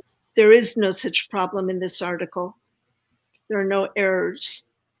 mm-hmm. There is no such problem in this article. There are no errors,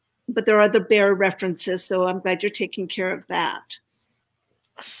 but there are the bare references. So I'm glad you're taking care of that.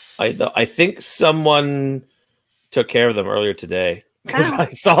 I think someone took care of them earlier today because I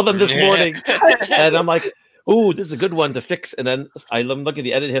saw them this morning, and I'm like, "Ooh, this is a good one to fix." And then I'm looking at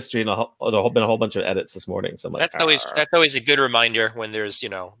the edit history, and there's been a whole bunch of edits this morning. So I'm like, that's always a good reminder when there's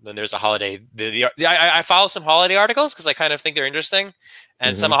when there's a holiday. I follow some holiday articles because I kind of think they're interesting,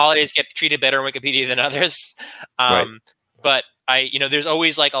 and some holidays get treated better on Wikipedia than others. Right. But there's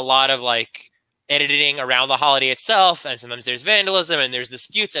always like a lot of like editing around the holiday itself, and sometimes there's vandalism and there's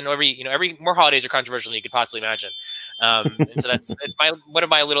disputes, and every more holidays are controversial than you could possibly imagine. And so it's one of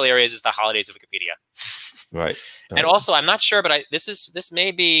my little areas is the holidays of Wikipedia. Right. And also, I'm not sure, but this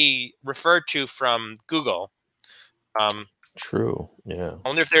may be referred to from Google. True. Yeah. I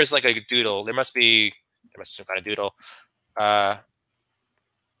wonder if there's like a doodle. There must be some kind of doodle.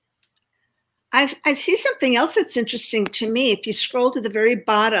 I see something else that's interesting to me. If you scroll to the very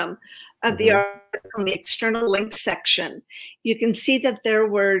bottom of the article in the external links section, you can see that there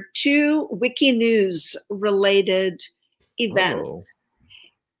were 2 Wiki News related events. Oh.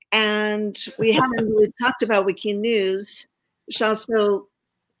 And we haven't really talked about Wiki News. There's also,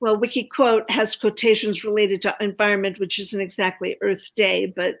 well, Wiki Quote has quotations related to environment, which isn't exactly Earth Day,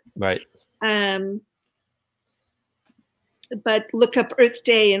 but right. But look up Earth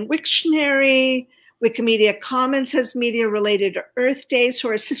Day in Wiktionary. Wikimedia Commons has media related to Earth Day. So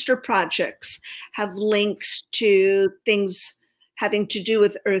our sister projects have links to things having to do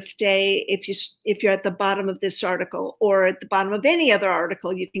with Earth Day. If you're at the bottom of this article or at the bottom of any other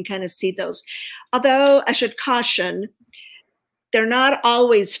article, you can kind of see those. Although I should caution, they're not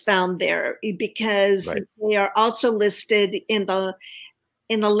always found there because they are also listed in the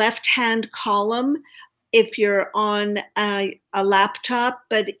left-hand column if you're on a laptop,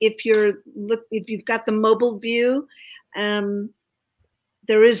 but if you've got the mobile view,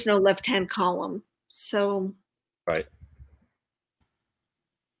 there is no left-hand column. So right.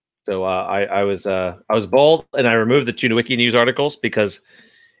 So I was bold and I removed the 2 Wiki News articles because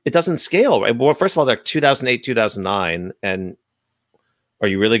it doesn't scale. Right? Well, first of all, they're 2008, 2009, and are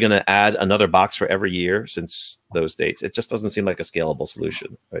you really going to add another box for every year since those dates? It just doesn't seem like a scalable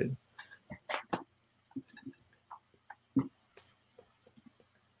solution, right?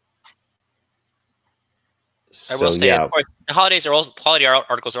 I will say, of course, the holiday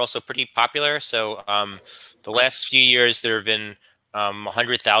articles are also pretty popular. So the last few years, there have been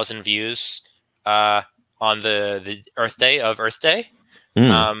 100,000 views on the Earth Day of Earth Day.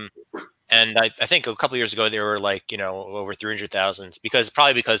 And I think a couple of years ago, there were like, over 300,000 because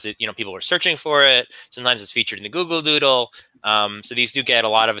people were searching for it. Sometimes it's featured in the Google Doodle. So these do get a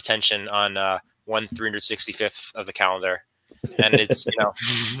lot of attention on 1/365th of the calendar. And it's,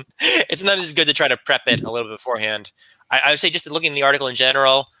 it's not as good to try to prep it a little bit beforehand. I would say just looking at the article in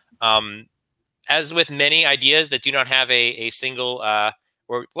general, as with many ideas that do not have a single,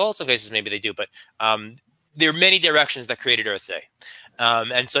 or well, in some cases maybe they do, but there are many directions that created Earth Day.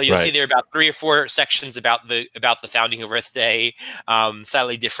 And so you'll see there are about 3 or 4 sections about the founding of Earth Day,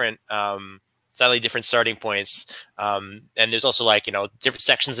 slightly different starting points. And there's also like, different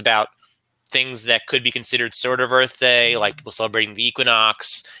sections about things that could be considered sort of Earth Day, like people celebrating the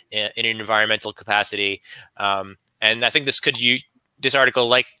equinox in an environmental capacity. And I think this article,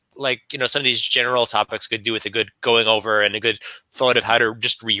 like some of these general topics, could do with a good going over and a good thought of how to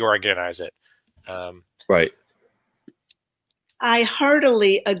just reorganize it. Right. I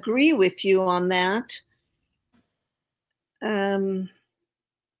heartily agree with you on that.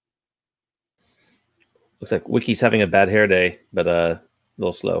 Looks like Wiki's having a bad hair day, but a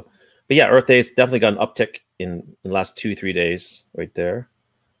little slow. But yeah, Earth Day's definitely got an uptick in the last 2-3 days right there.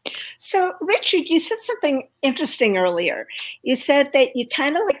 So, Richard, you said something interesting earlier. You said that you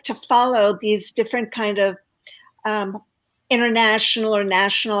kind of like to follow these different kind of international or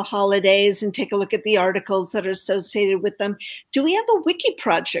national holidays and take a look at the articles that are associated with them. Do we have a wiki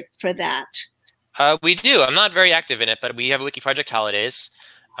project for that? We do. I'm not very active in it, but we have a wiki project holidays.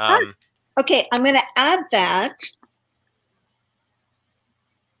 Okay, I'm going to add that.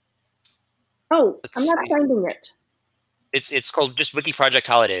 Oh, I'm not finding it. It's called just Wiki Project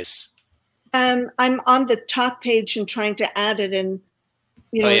Holidays. I'm on the talk page and trying to add it in,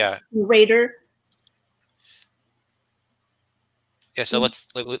 Oh yeah. Raider. Yeah. So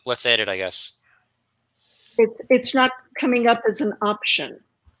let's add it, I guess. It's not coming up as an option.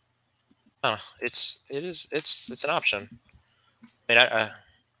 Oh, it's an option. I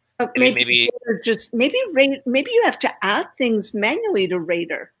mean, maybe you have to add things manually to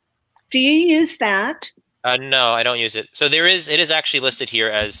Raider. Do you use that? No, I don't use it. So it is actually listed here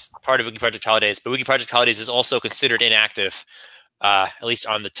as part of Wiki Project Holidays, but Wiki Project Holidays is also considered inactive, at least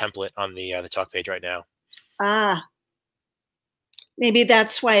on the template on the talk page right now. Ah, maybe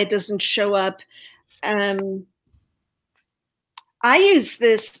that's why it doesn't show up. I use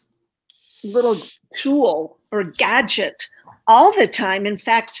this little tool or gadget all the time. In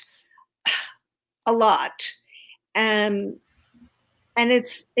fact, a lot. And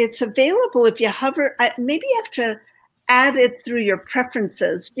it's available if you hover. Maybe you have to add it through your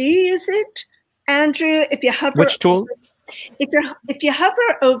preferences. Do you use it, Andrew? If you hover. Which tool? If you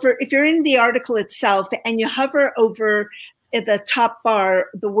hover over, if you're in the article itself and you hover over at the top bar,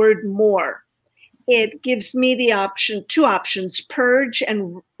 the word more, it gives me the option, two options, purge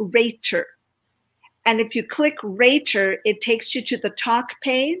and rater. And if you click rater, it takes you to the talk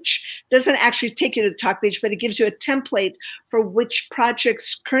page. Doesn't actually take you to the talk page, but it gives you a template for which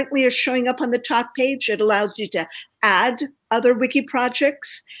projects currently are showing up on the talk page. It allows you to add other wiki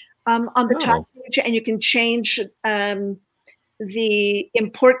projects on the talk page, and you can change the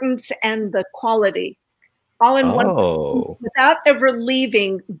importance and the quality all in one without ever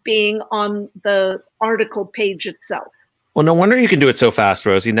leaving being on the article page itself. Well, no wonder you can do it so fast,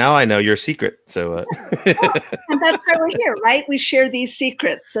 Rosie. Now I know your secret. So, and that's why we're here, right? We share these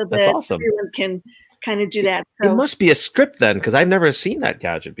secrets so that everyone can kind of do that. So, it must be a script then, because I've never seen that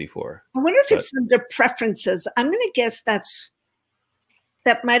gadget before. I wonder if it's under preferences. I'm going to guess that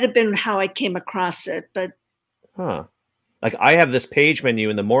might have been how I came across it, but like I have this page menu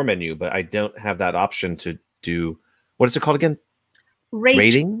and the more menu, but I don't have that option to do. What is it called again?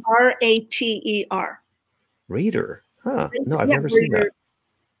 Rating. R-A-T-E-R. Rater. Huh. No, I've never seen that.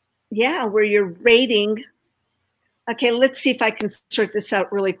 Yeah, where you're rating. Okay, let's see if I can sort this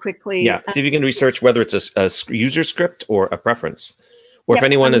out really quickly. Yeah, see if you can research whether it's a user script or a preference. Or if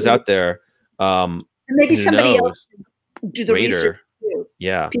anyone is out there, maybe somebody else do the Rater. research too.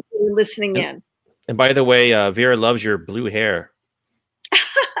 Yeah. People are listening in. And by the way, Vera loves your blue hair.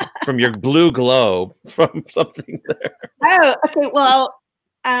 From your blue glow from something there. Oh, okay. Well,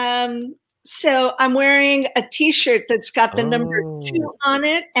 so I'm wearing a T-shirt that's got the number 2 on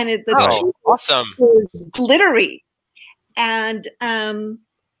it, and the 2 awesome is glittery, and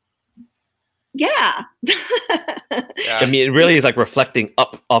yeah. I mean, it really is like reflecting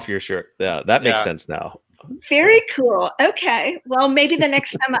up off your shirt. Yeah, that makes sense now. Very cool. Okay. Well, maybe the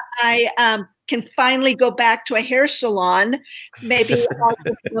next time I can finally go back to a hair salon, maybe I'll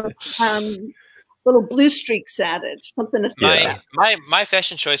get little blue streaks added, something to think about. My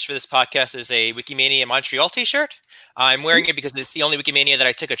fashion choice for this podcast is a Wikimania Montreal T-shirt. I'm wearing it because it's the only Wikimania that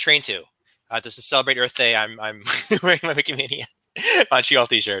I took a train to. Just to celebrate Earth Day, I'm wearing my Wikimania Montreal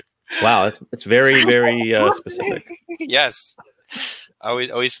T-shirt. Wow, it's very, very specific. Yes,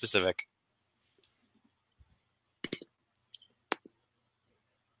 always specific.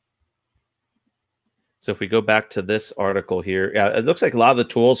 So if we go back to this article here, yeah, it looks like a lot of the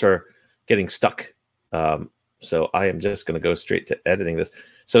tools are getting stuck. So I am just going to go straight to editing this.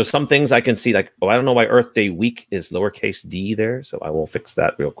 So some things I can see, like, I don't know why Earth Day week is lowercase d there. So I will fix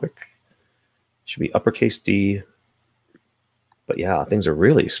that real quick. Should be uppercase D. But yeah, things are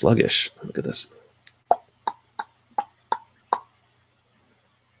really sluggish. Look at this.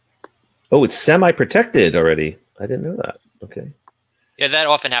 Oh, it's semi-protected already. I didn't know that. Okay. Yeah, that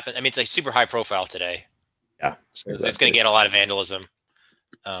often happens. I mean, it's like super high profile today. Yeah. So it's going to get a lot of vandalism,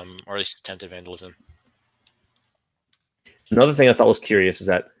 or at least attempted vandalism. Another thing I thought was curious is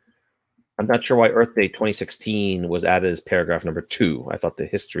that I'm not sure why Earth Day 2016 was added as paragraph number 2. I thought the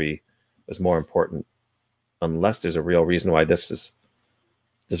history was more important, unless there's a real reason why this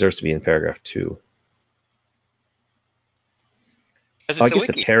deserves to be in paragraph 2. I guess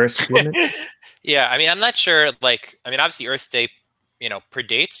the Paris Agreement. Yeah, I mean, I'm not sure. Like, I mean, obviously, Earth Day,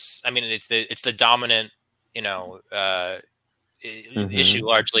 predates. I mean, it's the dominant, issue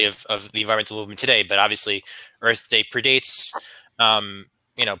largely of the environmental movement today. But obviously, Earth Day predates.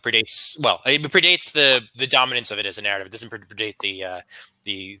 It predates the dominance of it as a narrative. It doesn't predate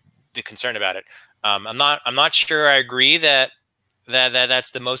the concern about it. I'm not sure I agree that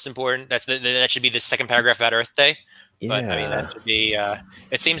that's the most important. That should be the second paragraph about Earth Day. Yeah. But I mean, that should be.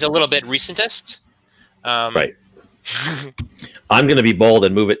 It seems a little bit recentist. Right. I'm going to be bold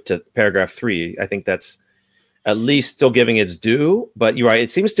and move it to paragraph 3. I think that's at least still giving its due, but you're right.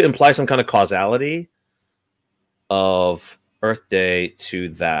 It seems to imply some kind of causality of Earth Day to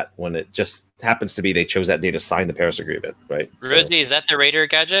that when it just happens to be they chose that day to sign the Paris Agreement, right? Rosie, is that the Raider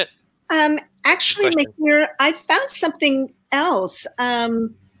gadget? Actually, Mahir, I found something else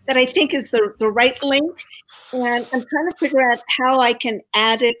that I think is the right link, and I'm trying to figure out how I can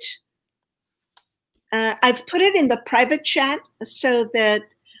add it. I've put it in the private chat so that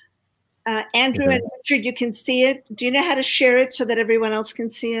Andrew and Richard, you can see it. Do you know how to share it so that everyone else can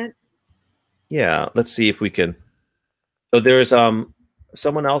see it? Yeah, let's see if we can. So there's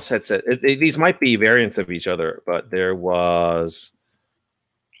someone else had said these might be variants of each other, but there was.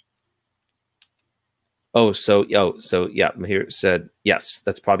 So yeah, Mahir said yes.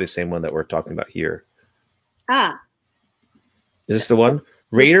 That's probably the same one that we're talking about here. Ah, is this the one?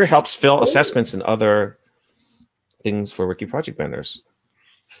 Raider helps fill assessments and other things for Wiki project managers.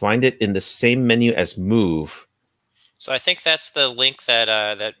 Find it in the same menu as Move. So I think that's the link that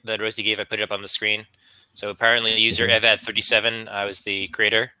that Rosie gave. I put it up on the screen. So apparently, user evad37 was the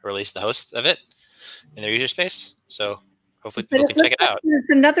creator, or at least the host of it, in their user space. So hopefully people can check it out. There's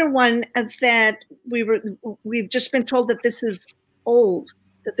another one that we've just been told that this is old.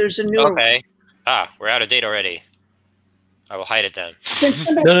 That there's a newer. Okay. Ah, we're out of date already. I will hide it then.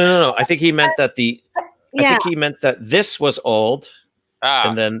 No. I think he meant that I think he meant that this was old,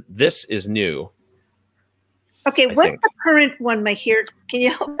 and then this is new. Okay, what's the current one, Mahir? Can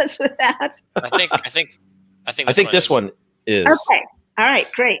you help us with that? I think this one is. Okay. All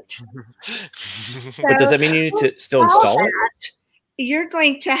right, great. But does that mean you need to still install it? You're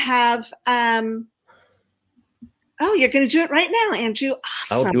going to have oh, you're going to do it right now, Andrew.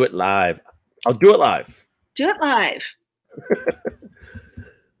 Awesome. I'll do it live. I'll do it live. Do it live.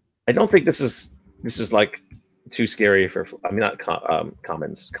 I don't think this is like too scary for. I mean, not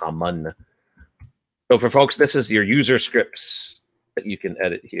common. So for folks, this is your user scripts that you can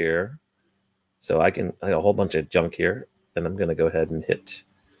edit here. So I have a whole bunch of junk here, and I'm going to go ahead and hit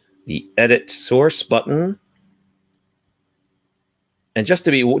the edit source button. And just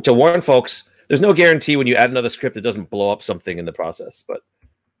to warn folks, there's no guarantee when you add another script it doesn't blow up something in the process, but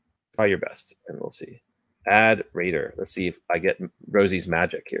try your best, and we'll see. Add Raider. Let's see if I get Rosie's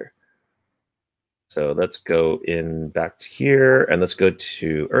magic here. So let's go back to here, and let's go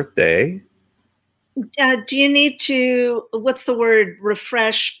to Earth Day. Do you need to, what's the word,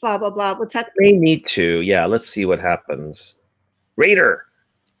 refresh, blah, blah, blah? What's that? May need to. Yeah, let's see what happens. Raider.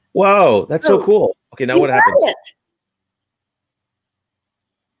 Whoa, that's so cool. Okay, now what happens?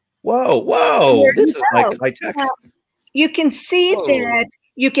 Whoa. This is like high tech. You can see that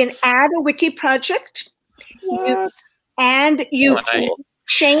you can add a wiki project. And you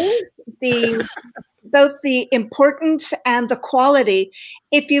change both the importance and the quality.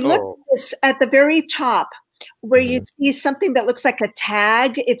 If you look at this at the very top, where you see something that looks like a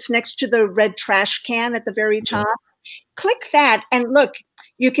tag, it's next to the red trash can at the very top. Click that and look,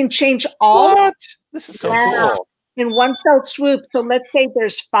 you can change all. This is so cool. In one fell swoop. So let's say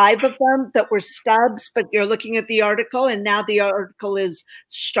there's 5 of them that were stubs, but you're looking at the article and now the article is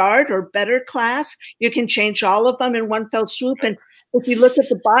start or better class. You can change all of them in one fell swoop. And if you look at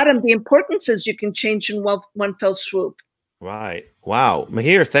the bottom, the importances you can change in one fell swoop. Right. Wow.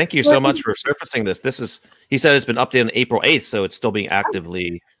 Mahir, thank you so much for surfacing this. He said it's been updated on April 8th, so it's still being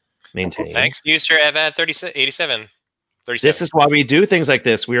actively maintained. Thanks, user evad37. This is why we do things like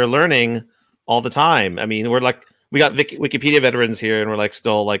this. We are learning all the time. I mean, we got Wikipedia veterans here, and we're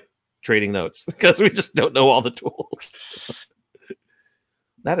still trading notes because we just don't know all the tools.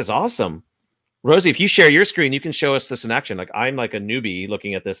 That is awesome. Rosie, if you share your screen, you can show us this in action. I'm like a newbie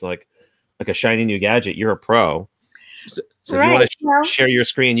looking at this like a shiny new gadget. You're a pro. So if you want to share your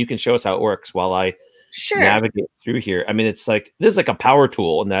screen, you can show us how it works while I navigate through here. I mean, this is like a power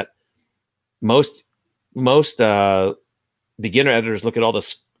tool in that most beginner editors look at all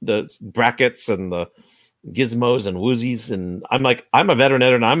the brackets and the gizmos and woozies, and I'm a veteran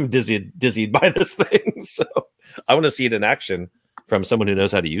editor and I'm dizzied by this thing. So I want to see it in action from someone who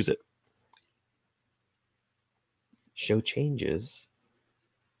knows how to use it. Show changes.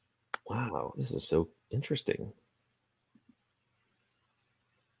 Wow, this is so interesting.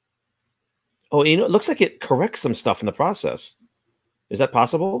 Oh, it looks like it corrects some stuff in the process. Is that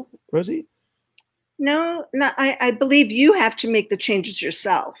possible, Rosie? No, I believe you have to make the changes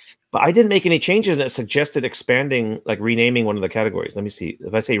yourself. But I didn't make any changes, and it suggested expanding, renaming one of the categories. Let me see.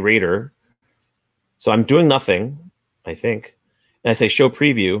 If I say Raider, so I'm doing nothing, I think, and I say show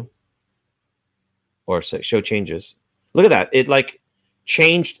preview, or say show changes. Look at that. It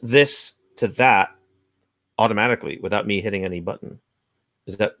changed this to that automatically without me hitting any button.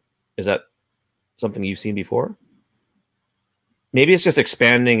 Is that something you've seen before? Maybe it's just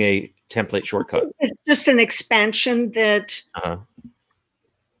expanding a template shortcut. It's just an expansion that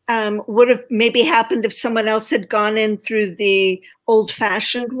would have maybe happened if someone else had gone in through the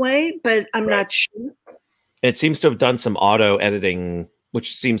old-fashioned way, but I'm not sure. It seems to have done some auto editing,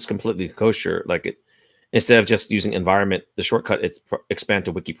 which seems completely kosher. Like it, instead of just using environment, the shortcut, it's expand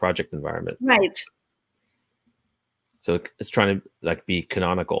to wiki project environment. Right. So it's trying to like be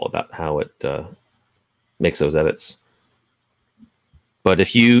canonical about how it makes those edits. But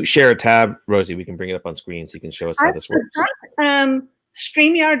if you share a tab, Rosie, we can bring it up on screen so you can show us how this works.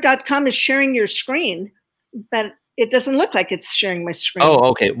 StreamYard.com is sharing your screen, but it doesn't look like it's sharing my screen.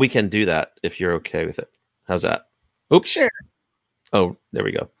 Oh, okay. We can do that if you're okay with it. How's that? Oops. Sure. Oh, there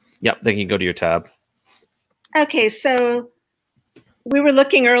we go. Yep. Then you can go to your tab. Okay. So we were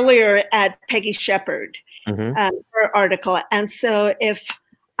looking earlier at Peggy Shepard, her article. And so if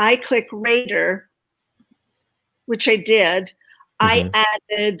I click Rater, which I did, I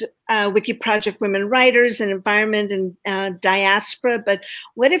added Wiki Project Women Writers and Environment and Diaspora. But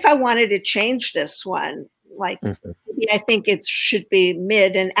what if I wanted to change this one? Like, maybe I think it should be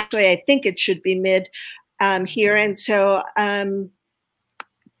mid, and actually I think it should be mid here. And so, and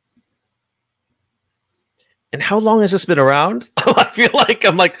how long has this been around? I feel like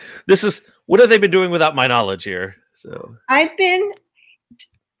I'm like, this is, what have they been doing without my knowledge here? So I've been,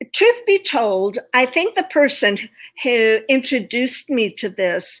 truth be told, I think the person who introduced me to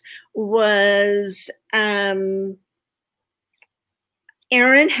this was Aaron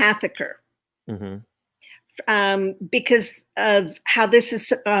Hathaker. Because of how this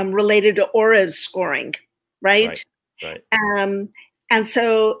is related to Aura's scoring, right? Right. And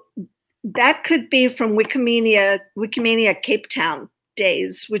so that could be from Wikimania Cape Town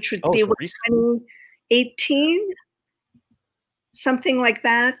days, which would be so 2018, something like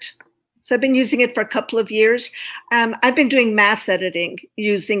that. So I've been using it for a couple of years. I've been doing mass editing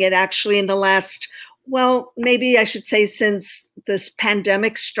using it actually in the last, well, maybe I should say since this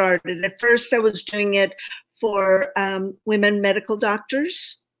pandemic started. At first I was doing it for women medical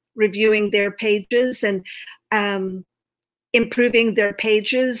doctors, reviewing their pages and improving their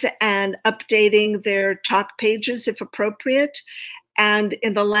pages and updating their talk pages if appropriate. And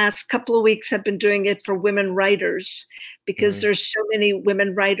in the last couple of weeks, I've been doing it for women writers because there's so many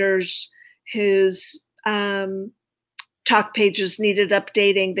women writers whose talk pages needed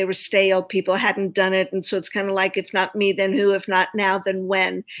updating. They were stale. People hadn't done it. And so it's kind of like, if not me, then who? If not now, then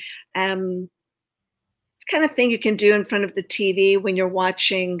when? It's kind of thing you can do in front of the TV when you're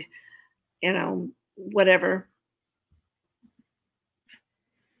watching, you know, whatever.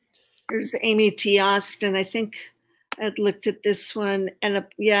 There's Amy T. Austin. I think I'd looked at this one and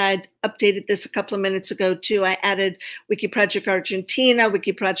I'd updated this a couple of minutes ago too. I added Wiki Project Argentina,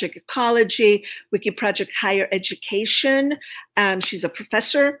 Wiki Project Ecology, Wiki Project Higher Education. She's a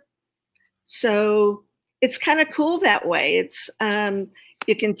professor. So it's kind of cool that way. It's,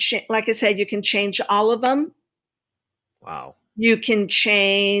 you can, like I said, you can change all of them. Wow. You can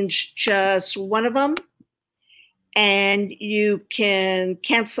change just one of them and you can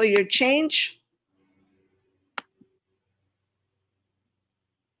cancel your change.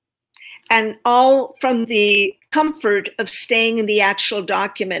 And all from the comfort of staying in the actual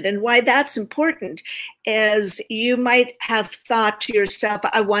document. And why that's important is you might have thought to yourself,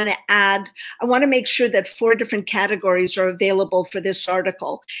 I want to make sure that 4 different categories are available for this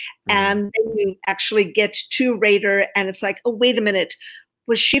article. And then you actually get to Rater and it's like, oh, wait a minute.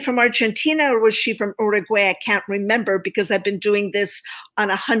 Was she from Argentina or was she from Uruguay? I can't remember because I've been doing this on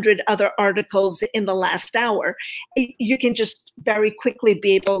 100 other articles in the last hour. You can just very quickly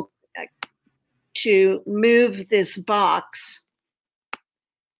be able to move this box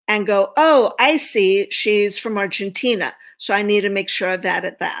and go, oh, I see, she's from Argentina. So I need to make sure I've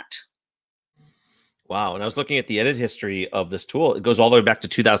added that. Wow. And I was looking at the edit history of this tool. It goes all the way back to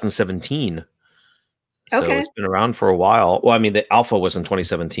 2017. So it's been around for a while. Well, I mean, the alpha was in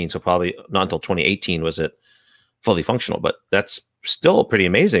 2017, so probably not until 2018 was it fully functional. But that's still pretty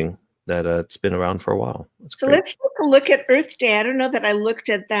amazing that it's been around for a while. So let's take a look at Earth Day. I don't know that I looked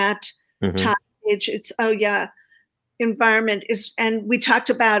at that top page. It's, oh yeah, environment is, and we talked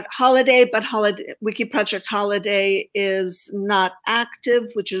about holiday, but holiday, Wiki Project Holiday is not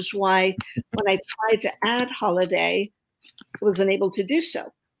active, which is why when I tried to add holiday, I wasn't able to do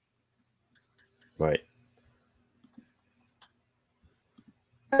so. Right.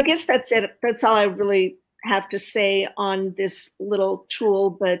 I guess that's it. That's all I really have to say on this little tool,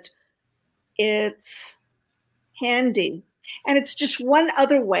 but it's handy. And it's just one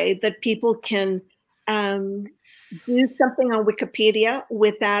other way that people can um, do something on Wikipedia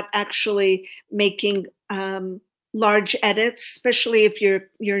without actually making large edits, especially if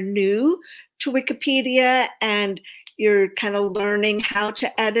you're new to Wikipedia and you're kind of learning how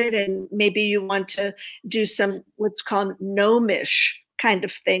to edit, and maybe you want to do some what's called gnomish kind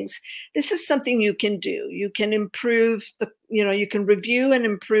of things. This is something you can do. You can improve you can review and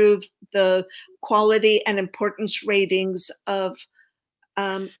improve the quality and importance ratings of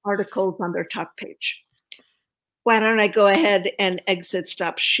articles on their top page. Why don't I go ahead and exit,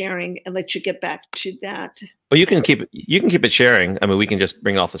 stop sharing, and let you get back to that? Well, you can keep it sharing. I mean, we can just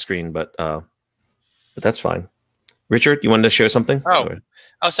bring it off the screen, but that's fine. Richard, you wanted to share something?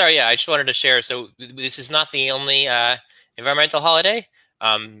 Oh, sorry. Yeah, I just wanted to share. So this is not the only environmental holiday.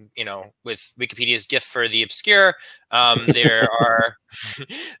 With Wikipedia's gift for the obscure, there are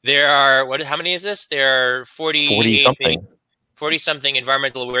how many is this? There are 40 something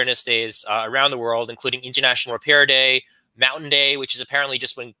environmental awareness days around the world, including International Repair Day, Mountain Day, which is apparently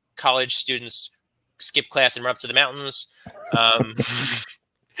just when college students skip class and run up to the mountains.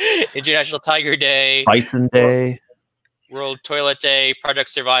 International Tiger Day, Bison Day, World Toilet Day, Project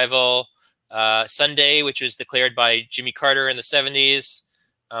Survival, Sunday, which was declared by Jimmy Carter in the 70s.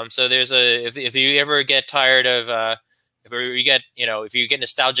 So there's if you ever get tired of if you get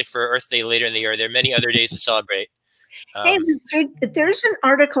nostalgic for Earth Day later in the year, there are many other days to celebrate. Hey, there's an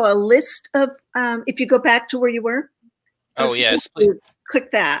article, a list of if you go back to where you were. Oh yes, please.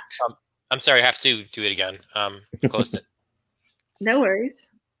 Click that. I'm sorry, I have to do it again. Closed it. No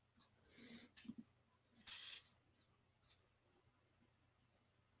worries.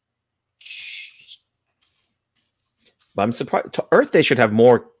 But I'm surprised. Earth Day should have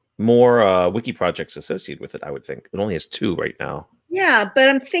more wiki projects associated with it. I would think it only has 2 right now. Yeah, but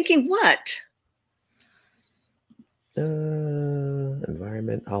I'm thinking what?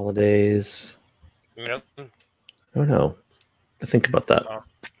 Environment holidays. I don't know. To think about that.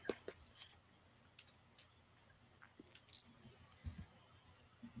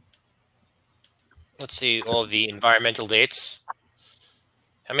 Let's see all of the environmental dates.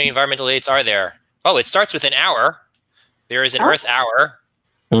 How many environmental dates are there? Oh, it starts with an hour. There is an Earth Hour,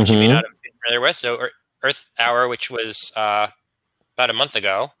 which you may not have been familiar with. So Earth Hour, which was about a month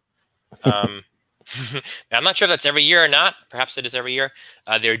ago. I'm not sure if that's every year or not. Perhaps it is every year.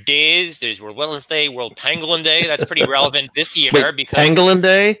 There are days. There's World Wetlands Day, World Pangolin Day. That's pretty relevant this year. Because Pangolin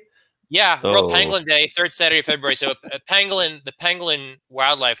Day? Yeah, World Pangolin Day, 3rd Saturday of February. So the pangolin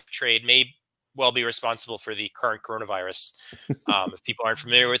wildlife trade may well be responsible for the current coronavirus, if people aren't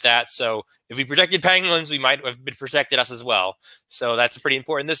familiar with that. So if we protected pangolins, we might have been protected us as well. So that's pretty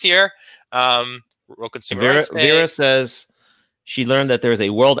important this year. World Consumer Rights Day. Vera says she learned that there's a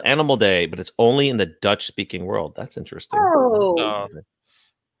World Animal Day, but it's only in the Dutch-speaking world. That's interesting. Oh.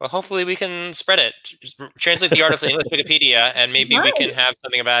 Well, hopefully we can spread it. Just translate the article to English Wikipedia, and maybe we can have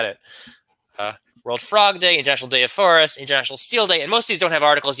something about it. World Frog Day, International Day of Forests, International Seal Day, and most of these don't have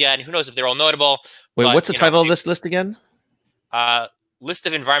articles yet, and who knows if they're all notable. Wait, what's the title of this list again? List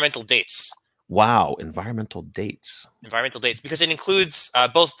of environmental dates. Wow, environmental dates. Environmental dates, because it includes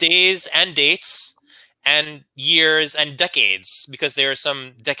both days and dates, and years and decades, because there are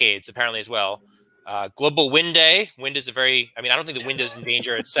some decades apparently as well. Global Wind Day. Wind is I don't think the wind is in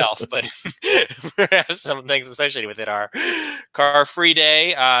danger itself, but some things associated with it are. Car Free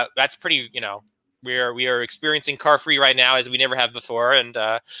Day. That's pretty, we are experiencing car free right now as we never have before. And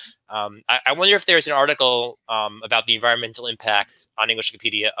I wonder if there's an article about the environmental impact on English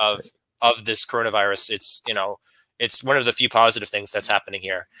Wikipedia of this coronavirus. It's one of the few positive things that's happening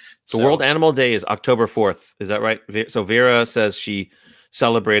here. The World Animal Day is October 4th. Is that right? So Vera says she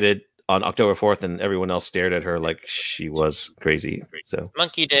celebrated on October 4th, and everyone else stared at her like she was crazy. So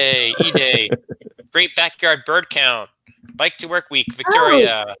Monkey Day, E-Day, Great Backyard Bird Count, Bike to Work Week,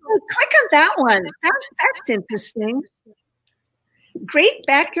 Victoria. Oh, click on that one. That's interesting. Great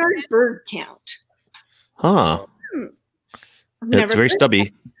Backyard Bird Count. Huh. It's very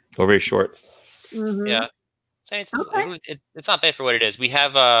stubby or very short. Yeah. So it's not bad for what it is. We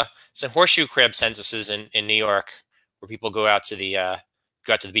have some horseshoe crab censuses in New York where people go out to the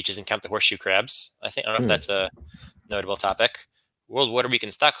beaches and count the horseshoe crabs. I don't know if that's a notable topic. World Water Week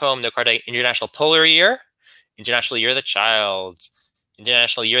in Stockholm, No Car Day, International Polar Year, International Year of the Child,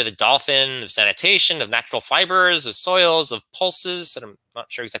 International Year of the Dolphin, of sanitation, of natural fibers, of soils, of pulses. And I'm not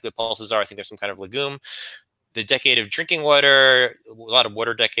sure exactly what pulses are. I think there's some kind of legume. The Decade of Drinking Water, a lot of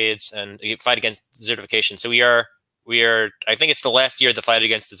water decades, and fight against desertification. So we are. I think it's the last year of the fight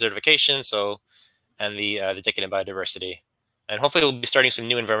against desertification. And the Decade of Biodiversity. And hopefully we'll be starting some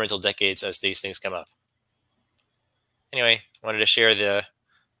new environmental decades as these things come up. Anyway, wanted to share the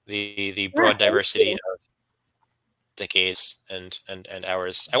the broad diversity of decades and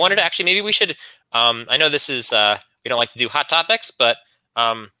hours. I wanted to actually, maybe we should, I know this is, we don't like to do hot topics, but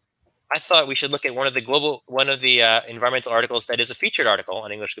I thought we should look at one of the environmental articles that is a featured article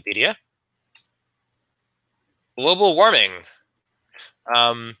on English Wikipedia. Global warming,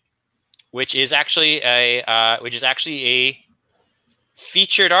 which is actually a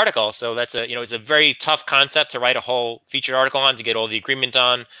featured article. So that's it's a very tough concept to write a whole featured article on, to get all the agreement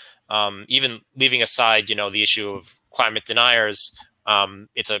on. Even leaving aside, the issue of climate deniers,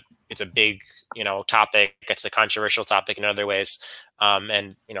 it's a big, topic. It's a controversial topic in other ways.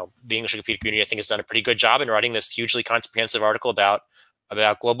 And the English Wikipedia community, I think, has done a pretty good job in writing this hugely comprehensive article about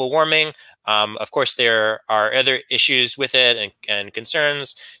global warming. Of course, there are other issues with it and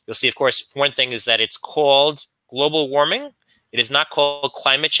concerns. You'll see, of course, one thing is that it's called global warming. It is not called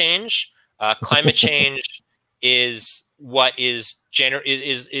climate change. Climate change is what is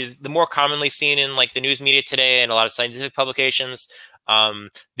the more commonly seen in like the news media today and a lot of scientific publications.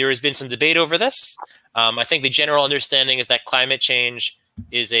 There has been some debate over this. I think the general understanding is that climate change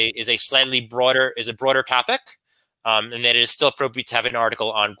is a slightly broader topic, and that it is still appropriate to have an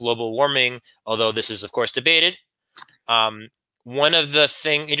article on global warming, although this is of course debated. One of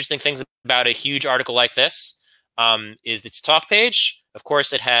the interesting things about a huge article like this is its talk page. Of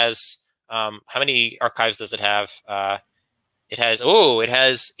course, it has how many archives does it have? It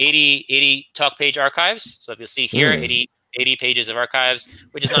has 80 talk page archives. So if you'll see here, 80 pages of archives,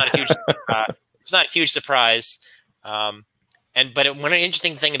 which is not a huge it's not a huge surprise. But one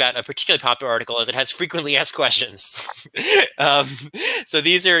interesting thing about a particularly popular article is it has frequently asked questions. So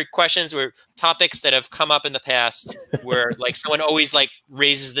these are questions where topics that have come up in the past where like someone always like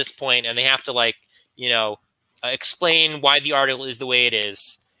raises this point and they have to explain why the article is the way it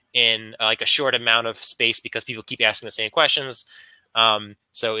is in like a short amount of space because people keep asking the same questions.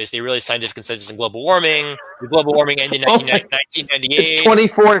 So is there really scientific consensus in global warming? The global warming ended in 1998. It's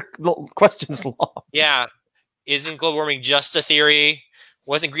 24 questions long. Yeah. Isn't global warming just a theory?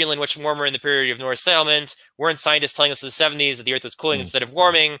 Wasn't Greenland much warmer in the period of Norse settlement? Weren't scientists telling us in the 70s that the Earth was cooling instead of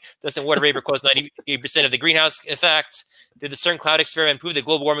warming? Doesn't water vapor cause 98% of the greenhouse effect? Did the CERN cloud experiment prove that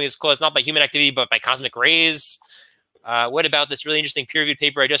global warming is caused not by human activity but by cosmic rays? What about this really interesting peer-reviewed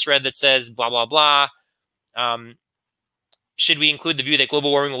paper I just read that says blah, blah, blah? Should we include the view that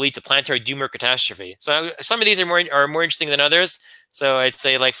global warming will lead to planetary doom or catastrophe? So some of these are more interesting than others. So I'd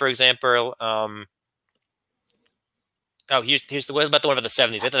say, like, for example, here's what about the one about the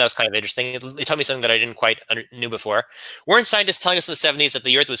 70s? I thought that was kind of interesting. It told me something that I didn't quite knew before. Weren't scientists telling us in the 70s that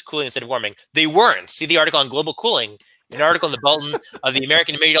the Earth was cooling instead of warming? They weren't. See the article on global cooling. An article in the Bulletin of the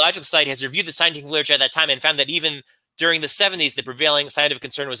American Meteorological Society has reviewed the scientific literature at that time and found that even during the 70s, the prevailing scientific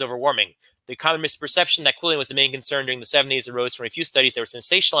concern was over warming. The common misperception that cooling was the main concern during the 70s arose from a few studies that were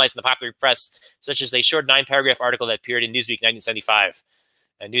sensationalized in the popular press, such as a short 9-paragraph article that appeared in Newsweek 1975.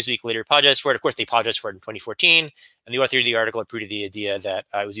 And Newsweek later apologized for it. Of course, they apologized for it in 2014. And the author of the article approved the idea that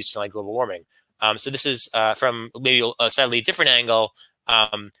it was used to like global warming. So this is from maybe a slightly different angle.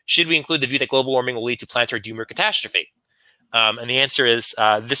 Should we include the view that global warming will lead to planetary doom or catastrophe? And the answer is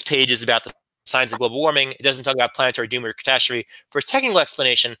this page is about the signs of global warming. It doesn't talk about planetary doom or catastrophe. For a technical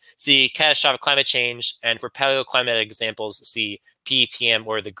explanation, see catastrophic climate change. And for paleoclimatic examples, see PETM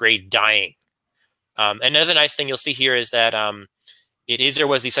or the Great Dying. Another nice thing you'll see here is that it is or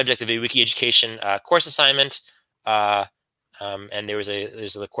was the subject of a wiki education course assignment, and there's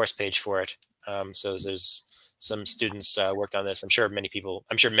a course page for it. So there's some students worked on this. I'm sure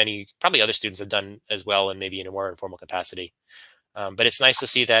probably other students have done as well, and maybe in a more informal capacity. But it's nice to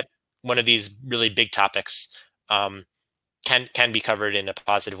see that one of these really big topics can be covered in a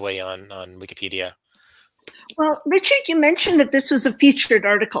positive way on Wikipedia. Well, Richard, you mentioned that this was a featured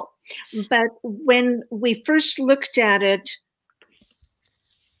article, but when we first looked at it,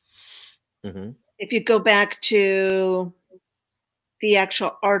 if you go back to the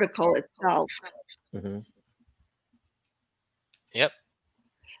actual article itself, yep.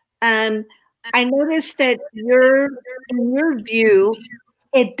 I noticed that in your view,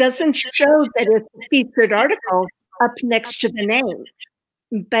 it doesn't show that it's a featured article up next to the name.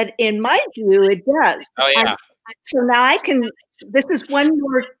 But in my view, it does. Oh, yeah. So now this is one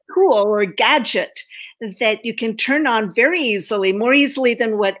more tool or gadget that you can turn on very easily, more easily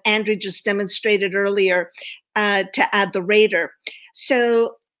than what Andrew just demonstrated earlier, to add the rater.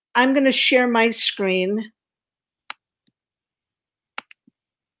 So I'm going to share my screen.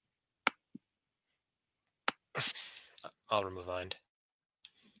 I'll remove mine.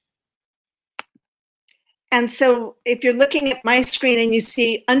 And so if you're looking at my screen and you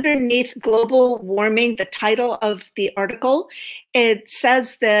see underneath global warming, the title of the article, it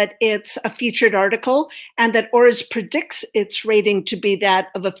says that it's a featured article and that ORS predicts its rating to be that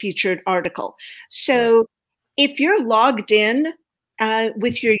of a featured article. So if you're logged in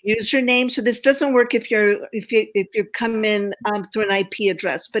with your username, so this doesn't work if you come in through an IP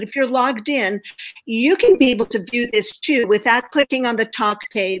address, but if you're logged in, you can be able to view this too without clicking on the talk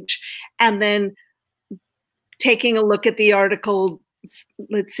page and then taking a look at the article.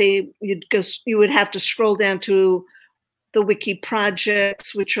 Let's say you would have to scroll down to the wiki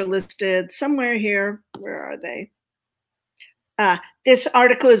projects, which are listed somewhere here. Where are they? This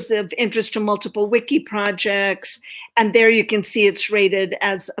article is of interest to multiple wiki projects, and there you can see it's rated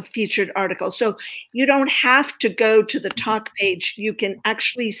as a featured article. So you don't have to go to the talk page. You can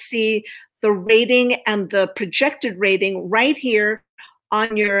actually see the rating and the projected rating right here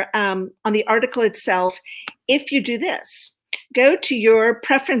on your on the article itself. If you do this, go to your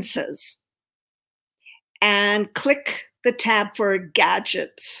preferences and click the tab for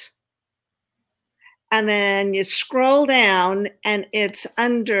gadgets. And then you scroll down and it's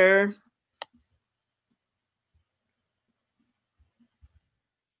under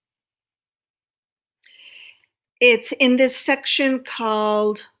it's in this section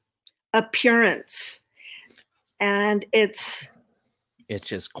called appearance. And it's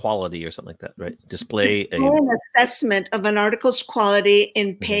just quality or something like that, right? Display an assessment of an article's quality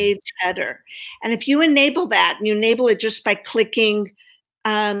in page header. And if you enable that, and you enable it just by clicking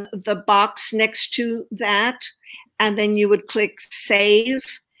the box next to that, and then you would click save,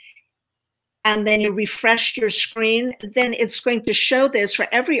 and then you refresh your screen, then it's going to show this for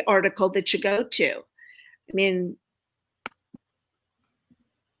every article that you go to. I mean,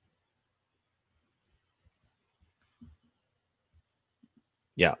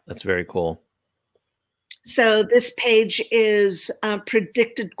 yeah, that's very cool. So this page is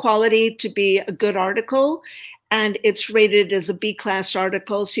predicted quality to be a good article, and it's rated as a B-class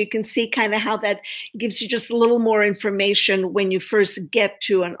article. So you can see kind of how that gives you just a little more information when you first get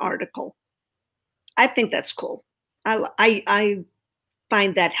to an article. I think that's cool. I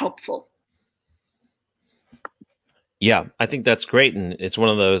find that helpful. Yeah, I think that's great. And it's one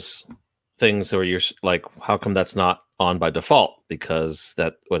of those things where you're like, how come that's not on by default? Because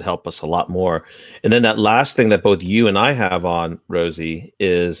that would help us a lot more. And then that last thing that both you and I have on, Rosie,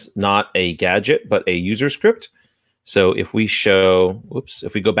 is not a gadget, but a user script. So if we show,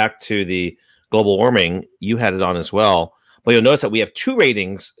 if we go back to the global warming, you had it on as well. But you'll notice that we have two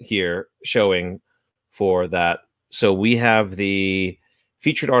ratings here showing for that. So we have the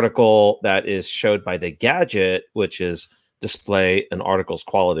featured article that is showed by the gadget, which is display an article's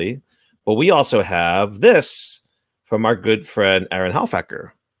quality. But we also have this from our good friend Aaron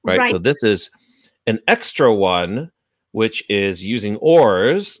Halfacker, right? So this is an extra one, which is using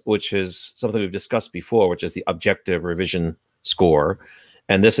ORS, which is something we've discussed before, which is the objective revision score.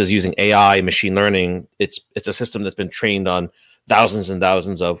 And this is using AI, machine learning. It's a system that's been trained on thousands and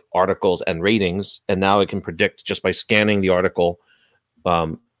thousands of articles and ratings. And now it can predict just by scanning the article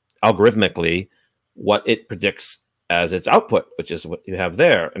algorithmically what it predicts as its output, which is what you have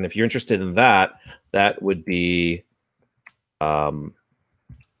there. And if you're interested in that, that would be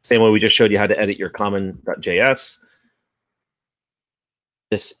same way we just showed you how to edit your common.js.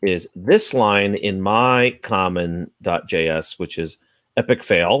 This is this line in my common.js, which is epic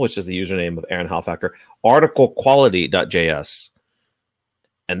fail, which is the username of Aaron Halfacker, ArticleQuality.js.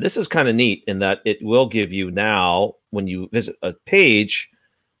 And this is kind of neat in that it will give you now, when you visit a page,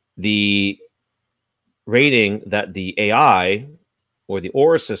 the rating that the AI or the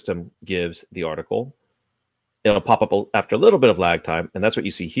ORS system gives the article. It'll pop up after a little bit of lag time, and that's what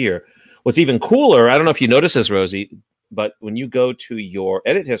you see here. What's even cooler, I don't know if you notice this, Rosie, but when you go to your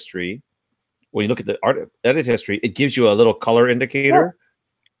edit history, when you look at the edit history, it gives you a little color indicator.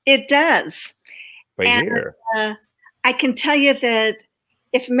 It does. Right here. I can tell you that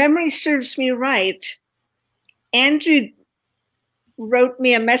if memory serves me right, Andrew wrote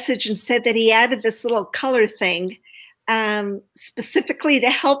me a message and said that he added this little color thing specifically to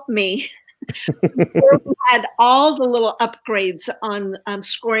help me. We had all the little upgrades on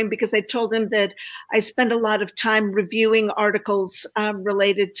scoring, because I told him that I spend a lot of time reviewing articles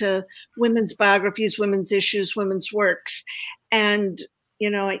related to women's biographies, women's issues, women's works. And,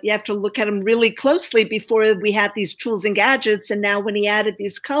 you know, you have to look at them really closely before we had these tools and gadgets. And now when he added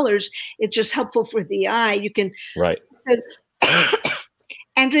these colors, it's just helpful for the eye. You can. Right.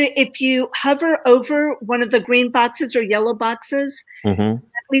 Andrew, if you hover over one of the green boxes or yellow boxes, at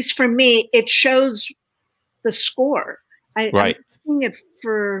least for me, it shows the score. I'm seeing it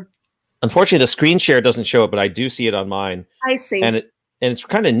for Unfortunately, the screen share doesn't show it, but I do see it on mine. I see. And it's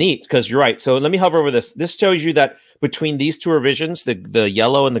kind of neat because you're right. So let me hover over this. This shows you that between these two revisions, the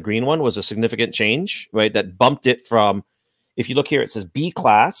yellow and the green one was a significant change, right? That bumped it from, if you look here, it says B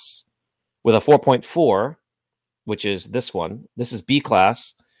class with a 4.4, which is this one. This is B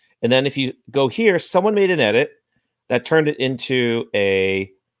class. And then if you go here, someone made an edit that turned it into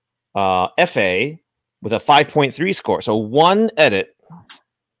a FA with a 5.3 score. So one edit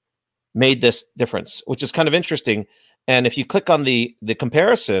made this difference, which is kind of interesting. And if you click on the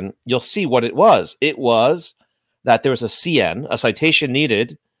comparison, you'll see what it was. It was that there was a CN, a citation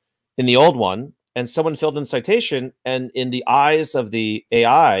needed, in the old one, and someone filled in citation, and in the eyes of the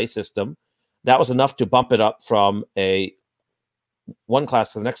AI system, that was enough to bump it up from a one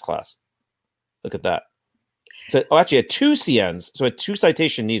class to the next class. Look at that. So actually, it had two CNs, so it had two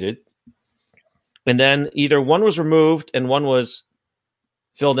citation needed, and then either one was removed and one was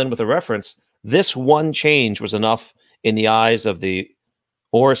filled in with a reference. This one change was enough in the eyes of the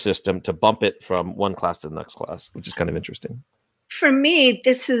OR system to bump it from one class to the next class, which is kind of interesting. For me,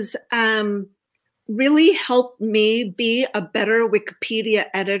 this has really helped me be a better Wikipedia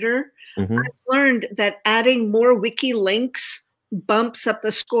editor. Mm-hmm. I've learned that adding more wiki links bumps up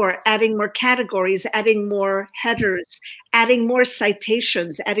the score, adding more categories, adding more headers, adding more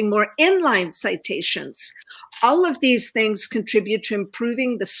citations, adding more inline citations. All of these things contribute to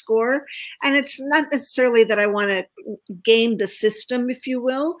improving the score. And it's not necessarily that I want to game the system, if you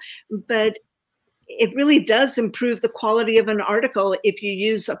will, but it really does improve the quality of an article if you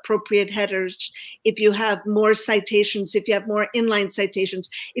use appropriate headers, if you have more citations, if you have more inline citations,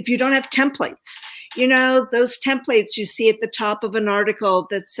 if you don't have templates. You know, those templates you see at the top of an article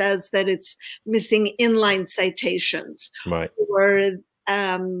that says that it's missing inline citations, right, or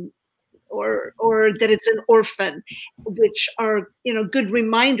that it's an orphan, which are, you know, good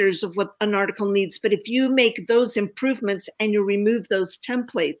reminders of what an article needs. But if you make those improvements and you remove those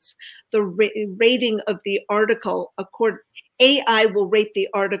templates, the rating of the article, AI will rate the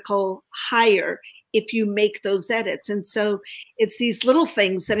article higher if you make those edits. And so it's these little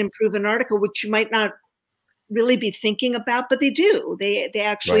things that improve an article, which you might not really be thinking about, but they do. They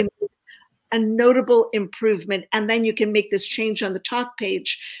actually right. make a notable improvement. And then you can make this change on the top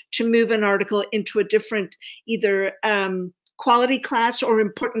page to move an article into a different either quality class or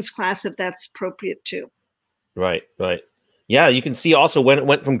importance class if that's appropriate too. Right, right. Yeah, you can see also when it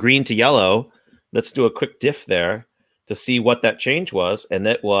went from green to yellow. Let's do a quick diff there to see what that change was. And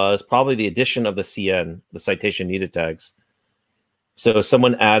that was probably the addition of the CN, the citation needed tags. So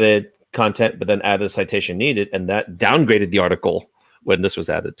someone added content, but then added citation needed, and that downgraded the article when this was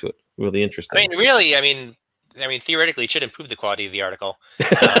added to it. Really interesting. I mean, really, I mean, theoretically, it should improve the quality of the article.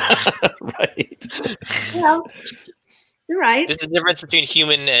 Right. Well, you're right. There's a difference between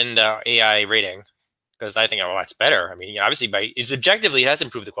human and AI rating, because I think, oh, that's better. I mean, you know, obviously, it's objectively, it has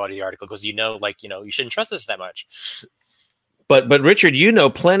improved the quality of the article because you know, like, you know, you shouldn't trust this that much. But Richard, you know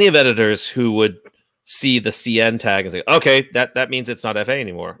plenty of editors who would see the CN tag and say, okay, that means it's not FA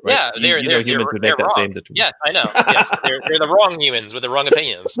anymore, right? Yeah, humans would make that wrong. same determination. Yes, I know. Yes, they're the wrong humans with the wrong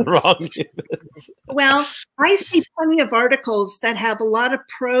opinions. The wrong humans. Well, I see plenty of articles that have a lot of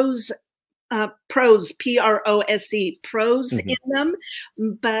prose, prose, P-R-O-S-E, prose in them,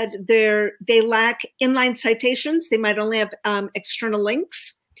 but they lack inline citations. They might only have external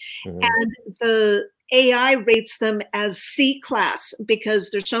links. And the AI rates them as C class because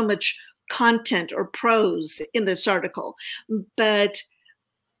there's so much content or prose in this article. But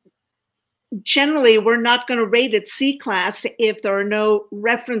generally, we're not going to rate it C class if there are no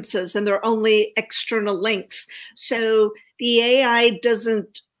references and there are only external links. So the AI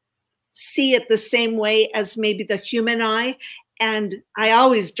doesn't see it the same way as maybe the human eye. And I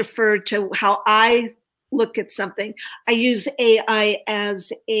always defer to how I look at something. I use AI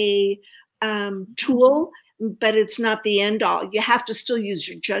as a tool, but it's not the end all. You have to still use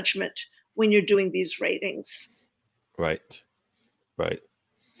your judgment when you're doing these ratings. Right, right.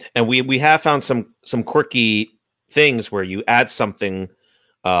 And we have found some quirky things where you add something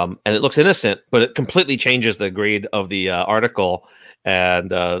and it looks innocent, but it completely changes the grade of the article.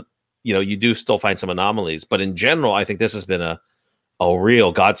 And you know, you do still find some anomalies. But in general, I think this has been a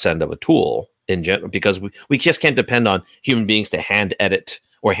real godsend of a tool in general, because we just can't depend on human beings to hand edit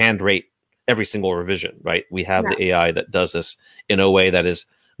or hand rate every single revision, right? We have the AI that does this in a way that is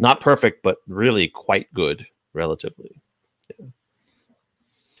not perfect, but really quite good relatively. Yeah.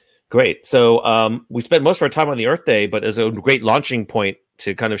 Great. So we spent most of our time on the Earth Day, but as a great launching point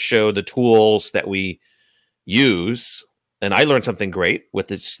to kind of show the tools that we use. And I learned something great with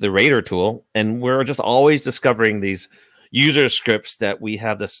the Rater tool. And we're just always discovering these user scripts that we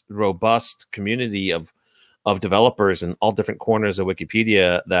have this robust community of developers in all different corners of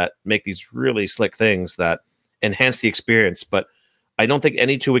Wikipedia that make these really slick things that enhance the experience. But I don't think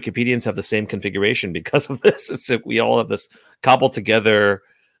any two Wikipedians have the same configuration because of this. It's like we all have this cobbled together,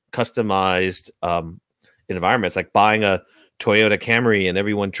 customized environments, like buying a Toyota Camry and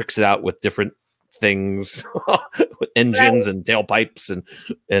everyone tricks it out with different things, with engines and tailpipes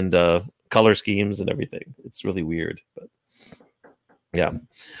and color schemes and everything. It's really weird, but yeah.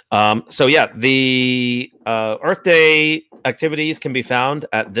 So yeah, the Earth Day activities can be found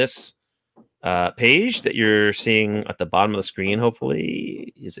at this page that you're seeing at the bottom of the screen.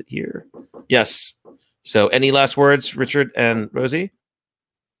 Hopefully, is it here? Yes. So any last words, Richard and Rosie?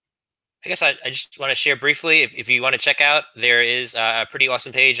 I guess I just want to share briefly, if you want to check out, there is a pretty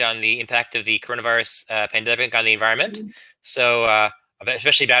awesome page on the impact of the coronavirus pandemic on the environment. So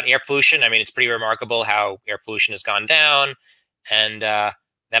especially about air pollution. I mean, it's pretty remarkable how air pollution has gone down, and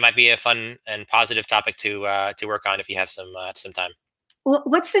that might be a fun and positive topic to work on if you have some time. Well,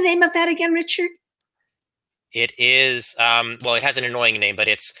 what's the name of that again, Richard? It is, well, it has an annoying name, but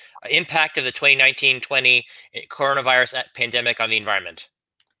it's Impact of the 2019-20 Coronavirus Pandemic on the Environment.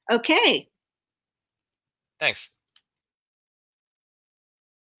 Okay. Thanks.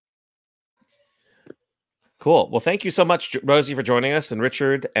 Cool. Well, thank you so much, Rosie, for joining us, and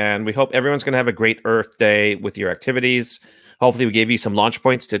Richard. And we hope everyone's going to have a great Earth Day with your activities. Hopefully we gave you some launch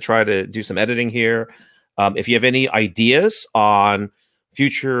points to try to do some editing here. If you have any ideas on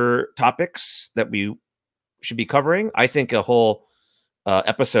future topics that we should be covering, I think a whole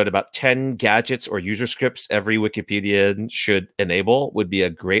episode about 10 gadgets or user scripts every Wikipedian should enable would be a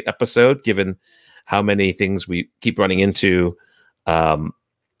great episode, given how many things we keep running into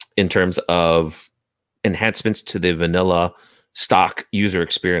in terms of enhancements to the vanilla stock user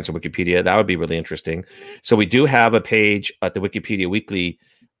experience of Wikipedia. That would be really interesting. So we do have a page at the Wikipedia Weekly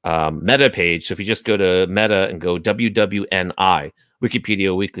meta page. So if you just go to meta and go WWNI,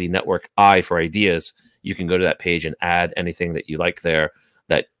 Wikipedia Weekly Network I for ideas, you can go to that page and add anything that you like there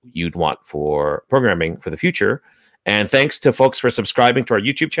that you'd want for programming for the future. And thanks to folks for subscribing to our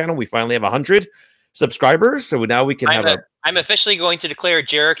YouTube channel. We finally have 100 subscribers. So now we can I'm officially going to declare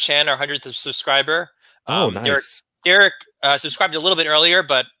Jarek Chan our 100th subscriber. Oh, nice. Derek subscribed a little bit earlier,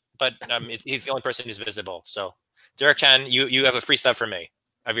 but he's the only person who's visible. So Derek Chan, you have a free sub from me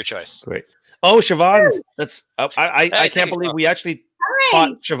of your choice. Great. Oh, Siobhan, that's I can't believe we actually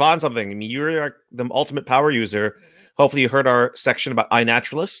taught Siobhan something. I mean, you're the ultimate power user. Hopefully you heard our section about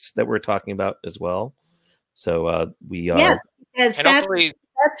iNaturalist that we're talking about as well. So we are. Yes, because and hopefully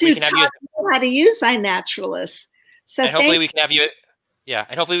that's who taught you how to use iNaturalist. So and hopefully we can have you. Yeah,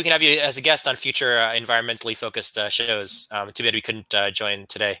 and hopefully we can have you as a guest on future environmentally focused shows. Too bad we couldn't join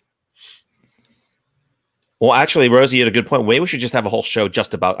today. Well, actually, Rosie had a good point. Maybe we should just have a whole show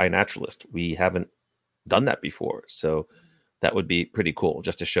just about iNaturalist. We haven't done that before, so that would be pretty cool,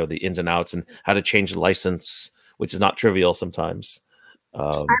 just to show the ins and outs and how to change the license, which is not trivial sometimes.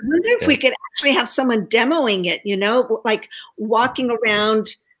 I wonder if we could actually have someone demoing it, you know, like walking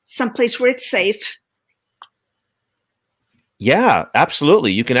around someplace where it's safe. Yeah,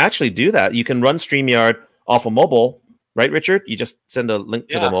 absolutely. You can actually do that. You can run StreamYard off of mobile, right, Richard? You just send a link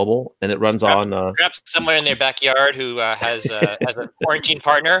to the mobile, and it runs on. Perhaps someone in their backyard who has a quarantine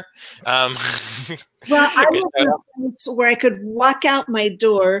partner. Well, I live in a place where I could walk out my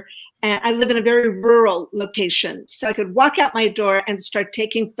door. And I live in a very rural location, so I could walk out my door and start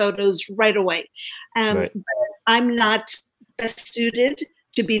taking photos right away. But I'm not best suited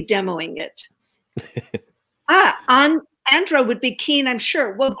to be demoing it. Andra would be keen, I'm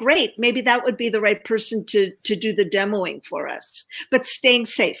sure. Well, great. Maybe that would be the right person to do the demoing for us, but staying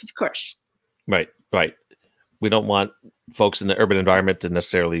safe, of course. Right. We don't want folks in the urban environment to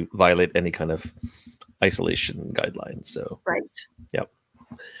necessarily violate any kind of isolation guidelines. So, yep.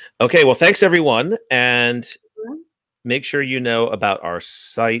 Okay, well, thanks, everyone. And make sure you know about our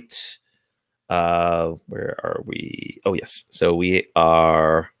site. Where are we? Oh, yes. So we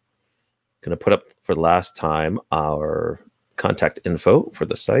are going to put up for the last time our contact info for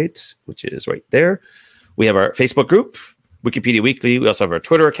the site, which is right there. We have our Facebook group, Wikipedia Weekly. We also have our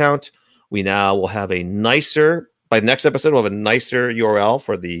Twitter account. We now will have a nicer, by the next episode, we'll have a nicer URL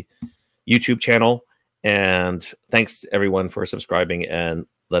for the YouTube channel. And thanks to everyone for subscribing and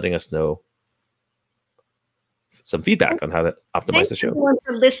letting us know some feedback on how to optimize the show. Thanks everyone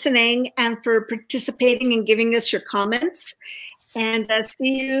for listening and for participating and giving us your comments. And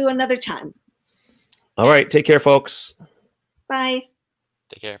see you another time. All right. Take care, folks. Bye.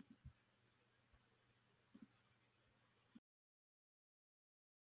 Take care.